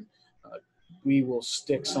 upload. And we will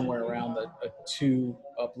stick somewhere around a 2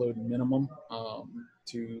 upload minimum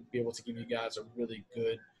to be able to give you guys a really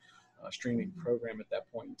good streaming program at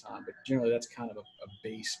that point in time. But generally that's kind of a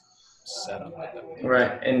base setup at that point.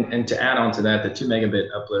 Right, and to add on to that, the 2 megabit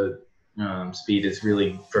upload speed is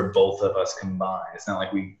really for both of us combined. It's not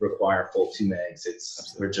like we require full 2 megs.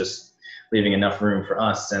 We're just leaving enough room for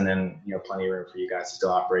us, and then plenty of room for you guys to still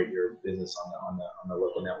operate your business on the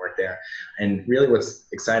local network there. And really, what's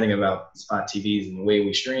exciting about Spot TVs and the way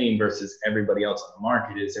we stream versus everybody else on the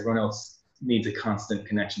market is everyone else needs a constant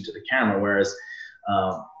connection to the camera, whereas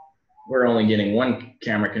we're only getting 1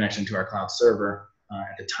 camera connection to our cloud server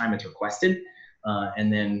at the time it's requested,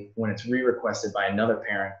 and then when it's re-requested by another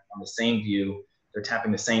parent on the same view, they're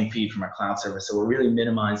tapping the same feed from our cloud server. So we're really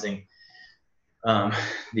minimizing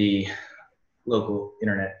the local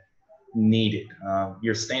internet needed.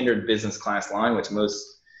 Your standard business class line, which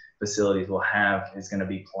most facilities will have, is going to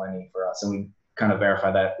be plenty for us, and we kind of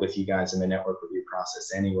verify that with you guys in the network review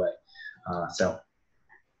process anyway. So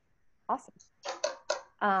awesome.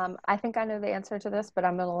 I think I know the answer to this, but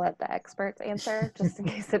I'm going to let the experts answer just in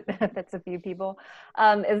case it benefits a few people.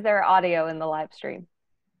 Is there audio in the live stream?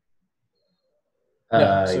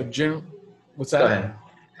 No. So what's that? Go ahead.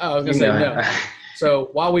 Oh, I was going to say no. So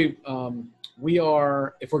while we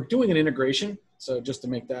are, if we're doing an integration, so just to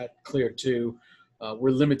make that clear too,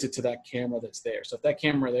 we're limited to that camera that's there. So if that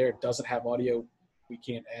camera there doesn't have audio, we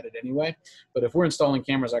can't add it anyway. But if we're installing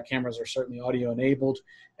cameras, our cameras are certainly audio enabled,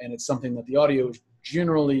 and it's something that the audio is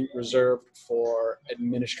generally reserved for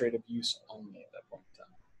administrative use only at that point in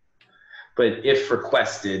time. but if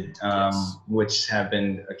requested, Yes. which have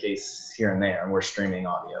been a case here and there, we're streaming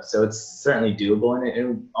audio. So it's certainly doable.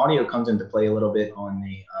 And audio comes into play a little bit on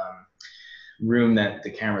the room that the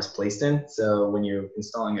camera is placed in. So when you're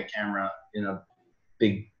installing a camera in a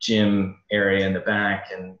big gym area in the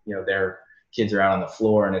back, and their kids are out on the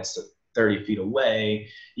floor and it's 30 feet away,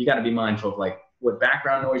 you got to be mindful of like what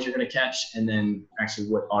background noise you're going to catch, and then actually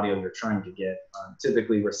what audio you're trying to get.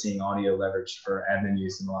 Typically, we're seeing audio leveraged for admin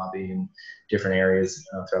use in the lobby and different areas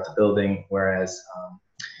throughout the building, whereas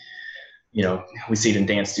we see it in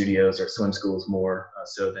dance studios or swim schools more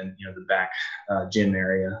so than the back gym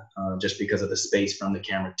area, just because of the space from the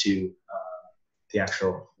camera to the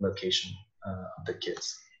actual location of the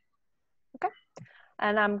kids. Okay,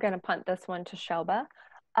 and I'm going to punt this one to Shelba.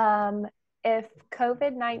 If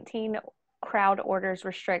COVID-19 crowd orders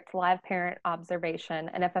restrict live parent observation,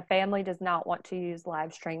 and if a family does not want to use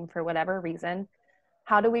live stream for whatever reason,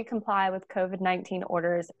 how do we comply with COVID-19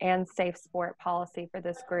 orders and safe sport policy for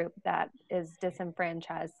this group that is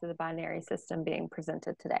disenfranchised to the binary system being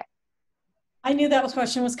presented today? I knew that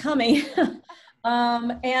question was coming.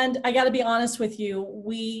 And I got to be honest with you,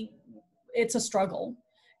 it's a struggle.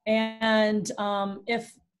 And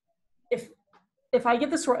if I get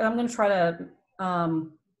this right, I'm going to try to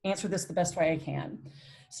answer this the best way I can.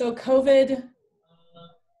 So COVID,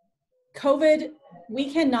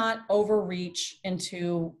 we cannot overreach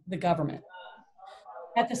into the government.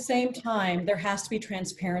 At the same time, there has to be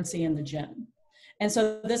transparency in the gym. And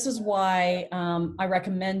so this is why I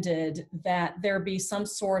recommended that there be some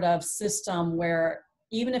sort of system where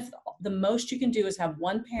even if the most you can do is have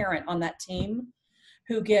one parent on that team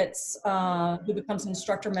who becomes an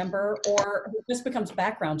instructor member or who just becomes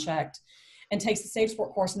background checked and takes the safe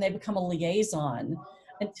sport course, and they become a liaison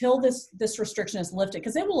until this restriction is lifted,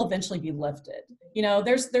 because it will eventually be lifted.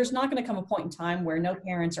 There's not going to come a point in time where no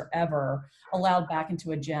parents are ever allowed back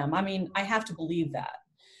into a gym. I mean, I have to believe that.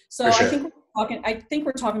 So For sure. I think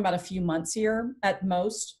we're talking about a few months here at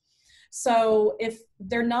most. So if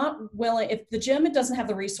they're not willing, if the gym doesn't have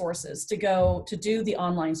the resources to go to do the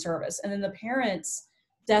online service, and then the parents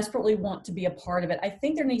desperately want to be a part of it, I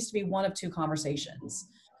think there needs to be one of two conversations.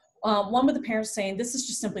 One with the parents saying, this is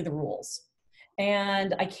just simply the rules,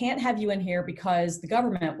 and I can't have you in here because the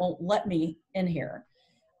government won't let me in here.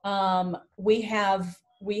 We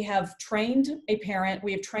have trained a parent,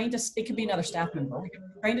 we have trained it could be another staff member. We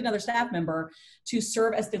have trained another staff member to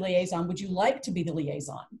serve as the liaison. Would you like to be the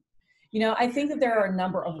liaison? I think that there are a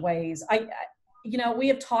number of ways. We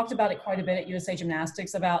have talked about it quite a bit at USA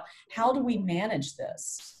Gymnastics about how do we manage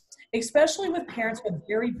this, especially with parents with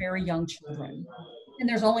very, very young children. And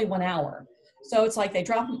there's only 1 hour. So it's like they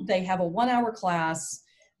have a 1 hour class.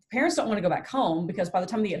 Parents don't want to go back home because by the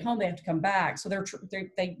time they get home, they have to come back. So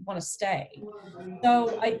they want to stay.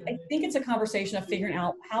 So I think it's a conversation of figuring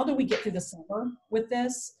out how do we get through the summer with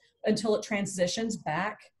this until it transitions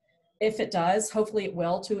back. If it does, hopefully it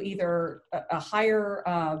will, to either a higher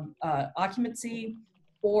occupancy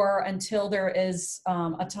or until there is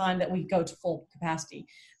a time that we go to full capacity.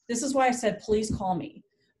 This is why I said, please call me,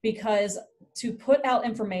 because to put out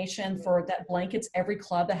information for that blankets every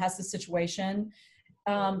club that has this situation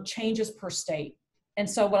changes per state. And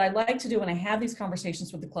so what I like to do when I have these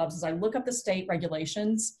conversations with the clubs is I look up the state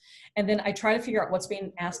regulations, and then I try to figure out what's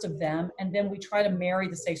being asked of them. And then we try to marry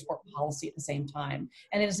the safe sport policy at the same time.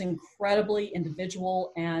 And it is incredibly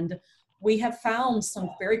individual. And we have found some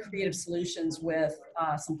very creative solutions with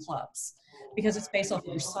some clubs, because it's based off of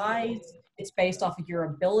your size. It's based off of your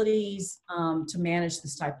abilities to manage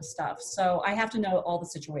this type of stuff. So I have to know all the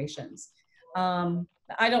situations.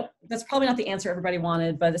 That's probably not the answer everybody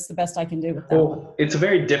wanted, but it's the best I can do with that. Well, it's a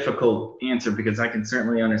very difficult answer, because I can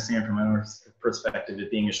certainly understand from my own perspective it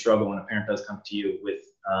being a struggle when a parent does come to you with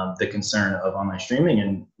the concern of online streaming,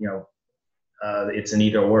 and it's an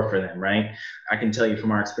either or for them, right? I can tell you from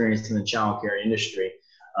our experience in the childcare industry,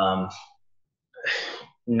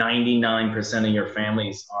 99% of your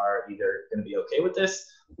families are either going to be okay with this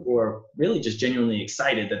or really just genuinely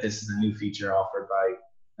excited that this is a new feature offered by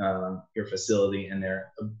your facility and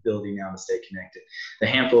their ability now to stay connected. The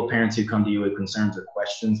handful of parents who come to you with concerns or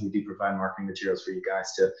questions, we do provide marketing materials for you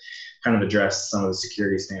guys to kind of address some of the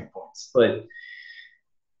security standpoints. But at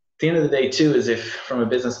the end of the day too, is if from a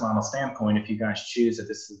business model standpoint, if you guys choose that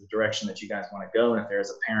this is the direction that you guys want to go, and if there's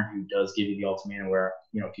a parent who does give you the ultimatum where,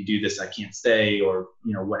 if you do this, I can't stay, or,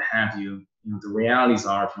 what have you, the realities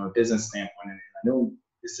are from a business standpoint, and I know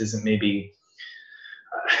this isn't maybe,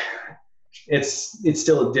 it's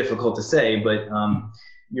still difficult to say, but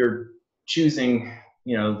you're choosing,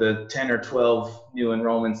 the 10 or 12 new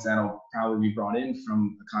enrollments that'll probably be brought in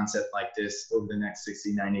from a concept like this over the next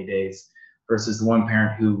 60, 90 days. versus the one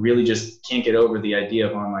parent who really just can't get over the idea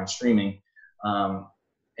of online streaming,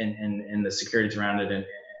 and the securities around it.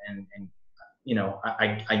 And you know,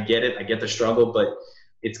 I get it. I get the struggle, but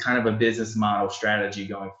it's kind of a business model strategy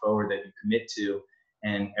going forward that you commit to,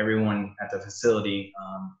 and everyone at the facility,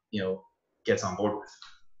 you know, gets on board with.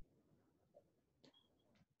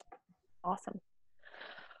 Awesome.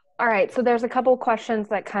 All right, so there's a couple questions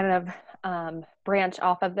that kind of branch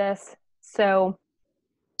off of this. So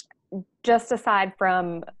just aside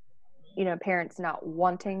from, you know, parents not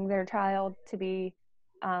wanting their child to be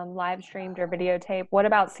live streamed or videotaped, what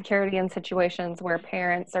about security in situations where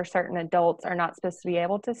parents or certain adults are not supposed to be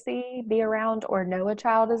able to be around, or know a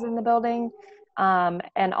child is in the building?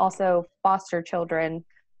 And also foster children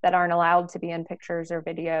that aren't allowed to be in pictures or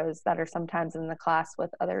videos that are sometimes in the class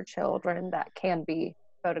with other children that can be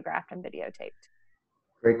photographed and videotaped.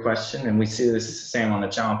 Great question, and we see this the same on the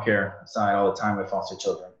child care side all the time with foster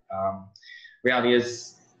children. Reality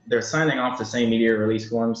is they're signing off the same media release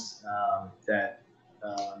forms that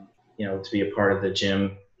you know, to be a part of the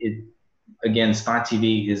gym. Again, Spot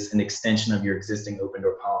TV is an extension of your existing open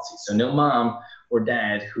door policy. So no mom or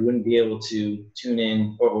dad who wouldn't be able to tune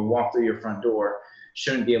in or walk through your front door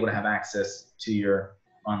shouldn't be able to have access to your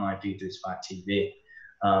online feed through Spot TV.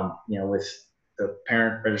 You know, with the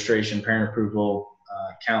parent registration, parent approval,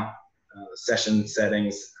 count, session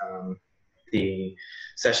settings, the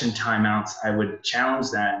session timeouts, I would challenge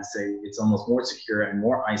that and say it's almost more secure and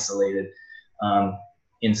more isolated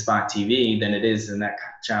in Spot TV than it is in that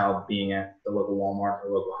child being at the local Walmart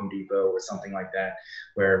or local Home Depot or something like that,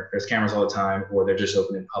 where there's cameras all the time or they're just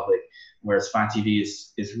open in public, where Spot TV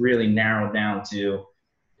is really narrowed down to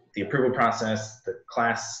the approval process, the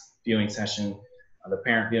class viewing session, the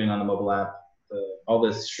parent viewing on the mobile app, all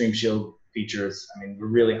the Stream Shield features. I mean, we're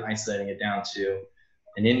really isolating it down to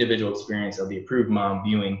an individual experience of the approved mom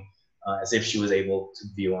viewing as if she was able to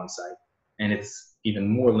view on site. And it's even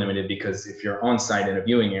more limited because if you're on site in a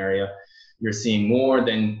viewing area, you're seeing more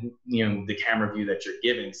than, you know, the camera view that you're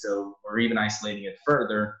giving. So, or even isolating it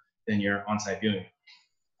further than your on-site viewing.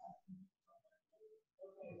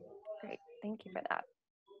 Great, thank you for that.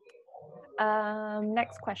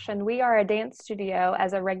 Next question. We are a dance studio.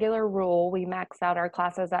 As a regular rule, we max out our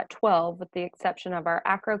classes at 12 with the exception of our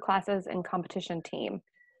acro classes and competition team.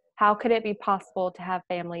 How could it be possible to have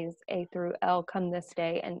families A through L come this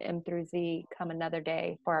day and M through Z come another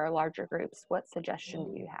day for our larger groups? What suggestion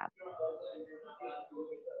do you have?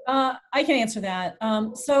 I can answer that.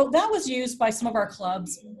 So that was used by some of our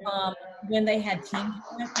clubs when they had team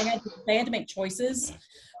parents. They had to make choices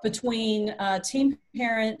between team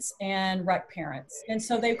parents and rec parents. And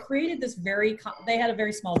so they created this they had a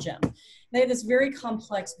very small gym. They had this very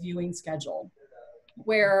complex viewing schedule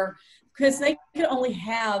where, because they could only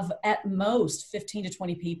have at most 15 to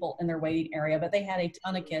 20 people in their waiting area, but they had a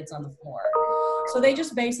ton of kids on the floor. So they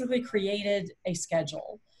just basically created a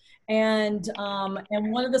schedule. And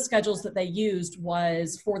one of the schedules that they used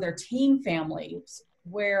was for their teen families,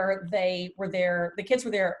 where they were there, the kids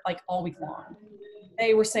were there like all week long.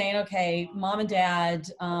 They were saying, okay, mom and dad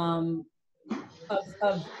of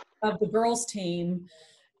the girls team,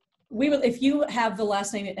 we would, if you have the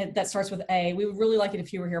last name that starts with A, we would really like it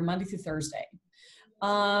if you were here Monday through Thursday.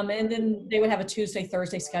 And then they would have a Tuesday,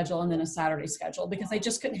 Thursday schedule and then a Saturday schedule because they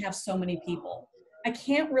just couldn't have so many people. I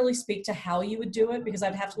can't really speak to how you would do it because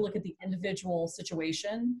I'd have to look at the individual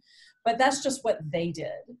situation, but that's just what they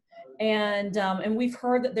did. And we've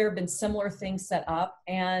heard that there have been similar things set up,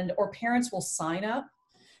 or parents will sign up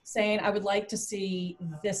saying, I would like to see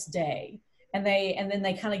this day. And then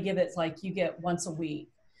they kind of give it like you get once a week.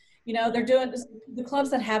 You know, they're doing the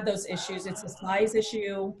clubs that have those issues. It's a size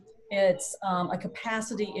issue. It's a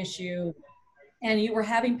capacity issue. And you were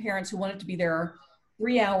having parents who wanted to be there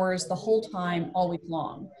 3 hours the whole time, all week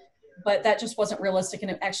long. But that just wasn't realistic and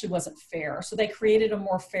it actually wasn't fair. So they created a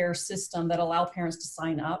more fair system that allowed parents to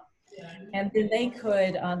sign up. And then they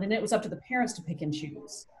could, then it was up to the parents to pick and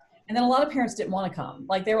choose. And then a lot of parents didn't want to come.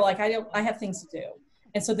 Like they were like, I have things to do.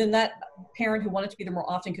 And so then that parent who wanted to be there more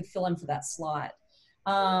often could fill in for that slot.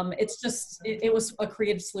 It's just, it was a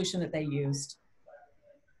creative solution that they used.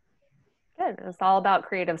 Good. It's all about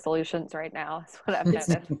creative solutions right now. That's what I've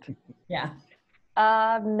noticed. Yeah.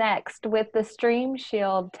 Next, with the Stream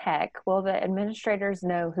Shield tech, will the administrators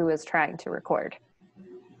know who is trying to record?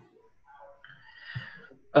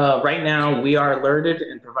 Right now, we are alerted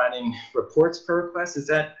and providing reports per request. Is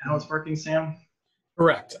that how it's working, Sam?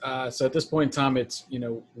 Correct. So at this point in time, it's,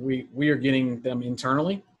 we are getting them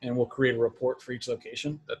internally, and we'll create a report for each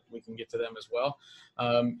location that we can get to them as well.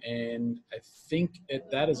 And I think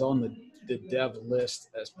that is on the dev list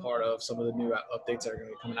as part of some of the new updates that are going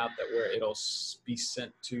to be coming out, that where it'll be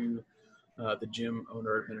sent to the gym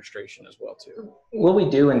owner administration as well too. What we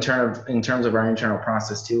do in terms of our internal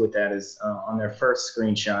process too with that is on their first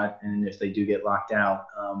screenshot, and if they do get locked out,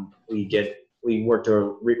 we work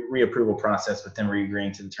through a reapproval process with them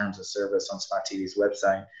re-agreeing to the terms of service on Spot TV's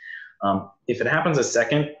website. If it happens a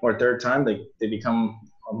second or third time, they become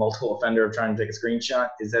a multiple offender of trying to take a screenshot,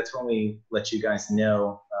 that's when we let you guys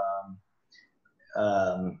know,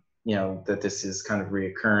 that this is kind of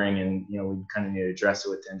reoccurring, and, we kind of need to address it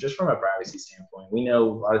with them just from a privacy standpoint. We know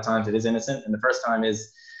a lot of times it is innocent, and the first time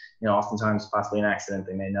is, oftentimes possibly an accident.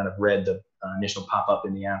 They may not have read the initial pop-up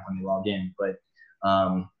in the app when they log in, but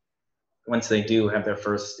once they do have their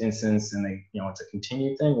first instance and they, it's a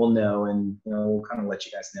continued thing, we'll know, and, we'll kind of let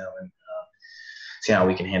you guys know and see how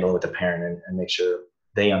we can handle it with the parent and make sure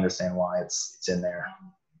they understand why it's in there.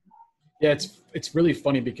 Yeah, it's really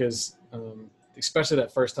funny because, especially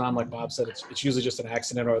that first time, like Bob said, it's usually just an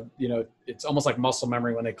accident, or, it's almost like muscle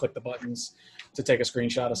memory when they click the buttons to take a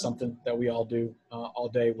screenshot of something that we all do all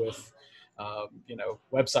day with,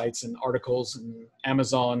 websites and articles and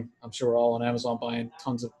Amazon. I'm sure we're all on Amazon buying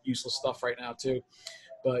tons of useless stuff right now too.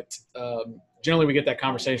 But generally we get that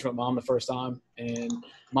conversation with mom the first time, and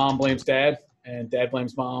mom blames dad, and dad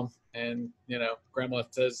blames mom, and, grandma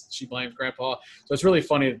says she blames grandpa. So it's really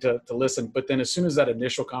funny to listen. But then as soon as that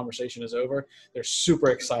initial conversation is over, they're super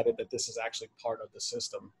excited that this is actually part of the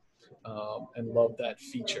system, and love that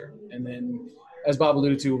feature. And then, as Bob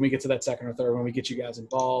alluded to, when we get to that second or third, when we get you guys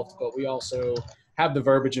involved, but we also have the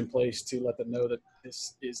verbiage in place to let them know that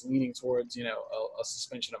this is leaning towards, a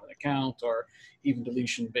suspension of an account, or even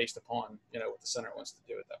deletion based upon, what the center wants to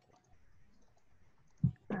do at that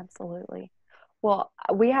point. Absolutely. Well,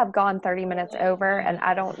 we have gone 30 minutes over, and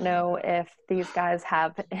I don't know if these guys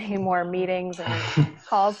have any more meetings or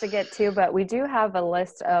calls to get to, but we do have a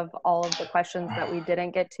list of all of the questions that we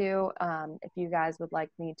didn't get to. If you guys would like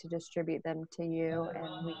me to distribute them to you,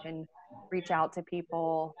 and we can reach out to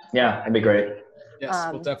people. Yeah, that'd be great. Yes,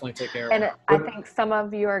 we'll definitely take care of it. And I think some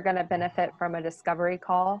of you are going to benefit from a discovery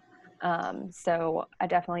call. So I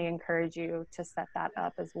definitely encourage you to set that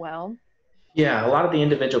up as well. Yeah, a lot of the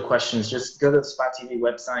individual questions, just go to the Spot TV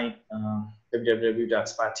website,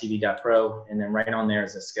 www.spottv.pro, and then right on there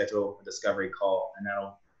is a schedule a discovery call, and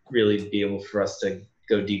that'll really be able for us to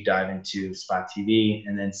go deep dive into Spot TV.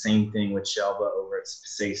 And then same thing with Shelba over at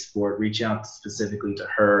Safe Sport. Reach out specifically to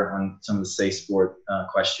her on some of the Safe Sport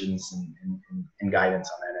questions and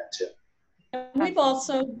guidance on that end too.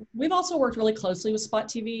 We've also worked really closely with Spot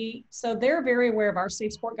TV, so they're very aware of our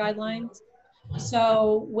Safe Sport guidelines.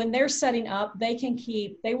 So when they're setting up, they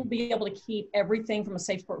will be able to keep everything from a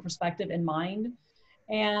Safe Sport perspective in mind.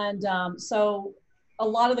 And so a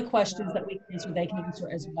lot of the questions that we can answer, they can answer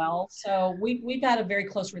as well. So we've had a very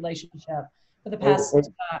close relationship for the past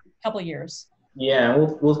couple of years. Yeah,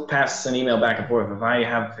 we'll pass an email back and forth.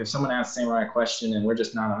 If someone asks the same right question and we're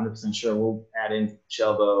just not 100% sure, we'll add in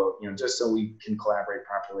Shelbo, just so we can collaborate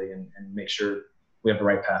properly and make sure we have the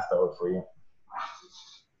right path forward for you.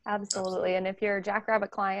 Absolutely. And if you're a Jackrabbit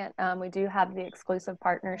client, we do have the exclusive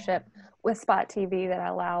partnership with Spot TV that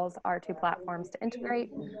allows our two platforms to integrate.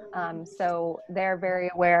 So they're very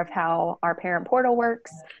aware of how our parent portal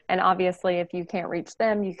works. And obviously, if you can't reach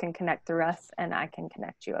them, you can connect through us, and I can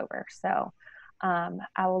connect you over. So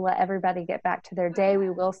I will let everybody get back to their day. We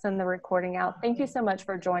will send the recording out. Thank you so much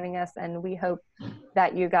for joining us, and we hope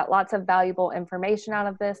that you got lots of valuable information out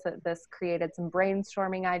of this, that this created some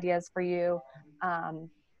brainstorming ideas for you.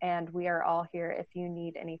 And we are all here if you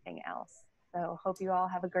need anything else. So hope you all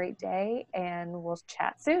have a great day, and we'll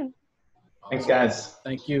chat soon. Thanks, guys.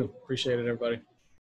 Thank you. Appreciate it, everybody.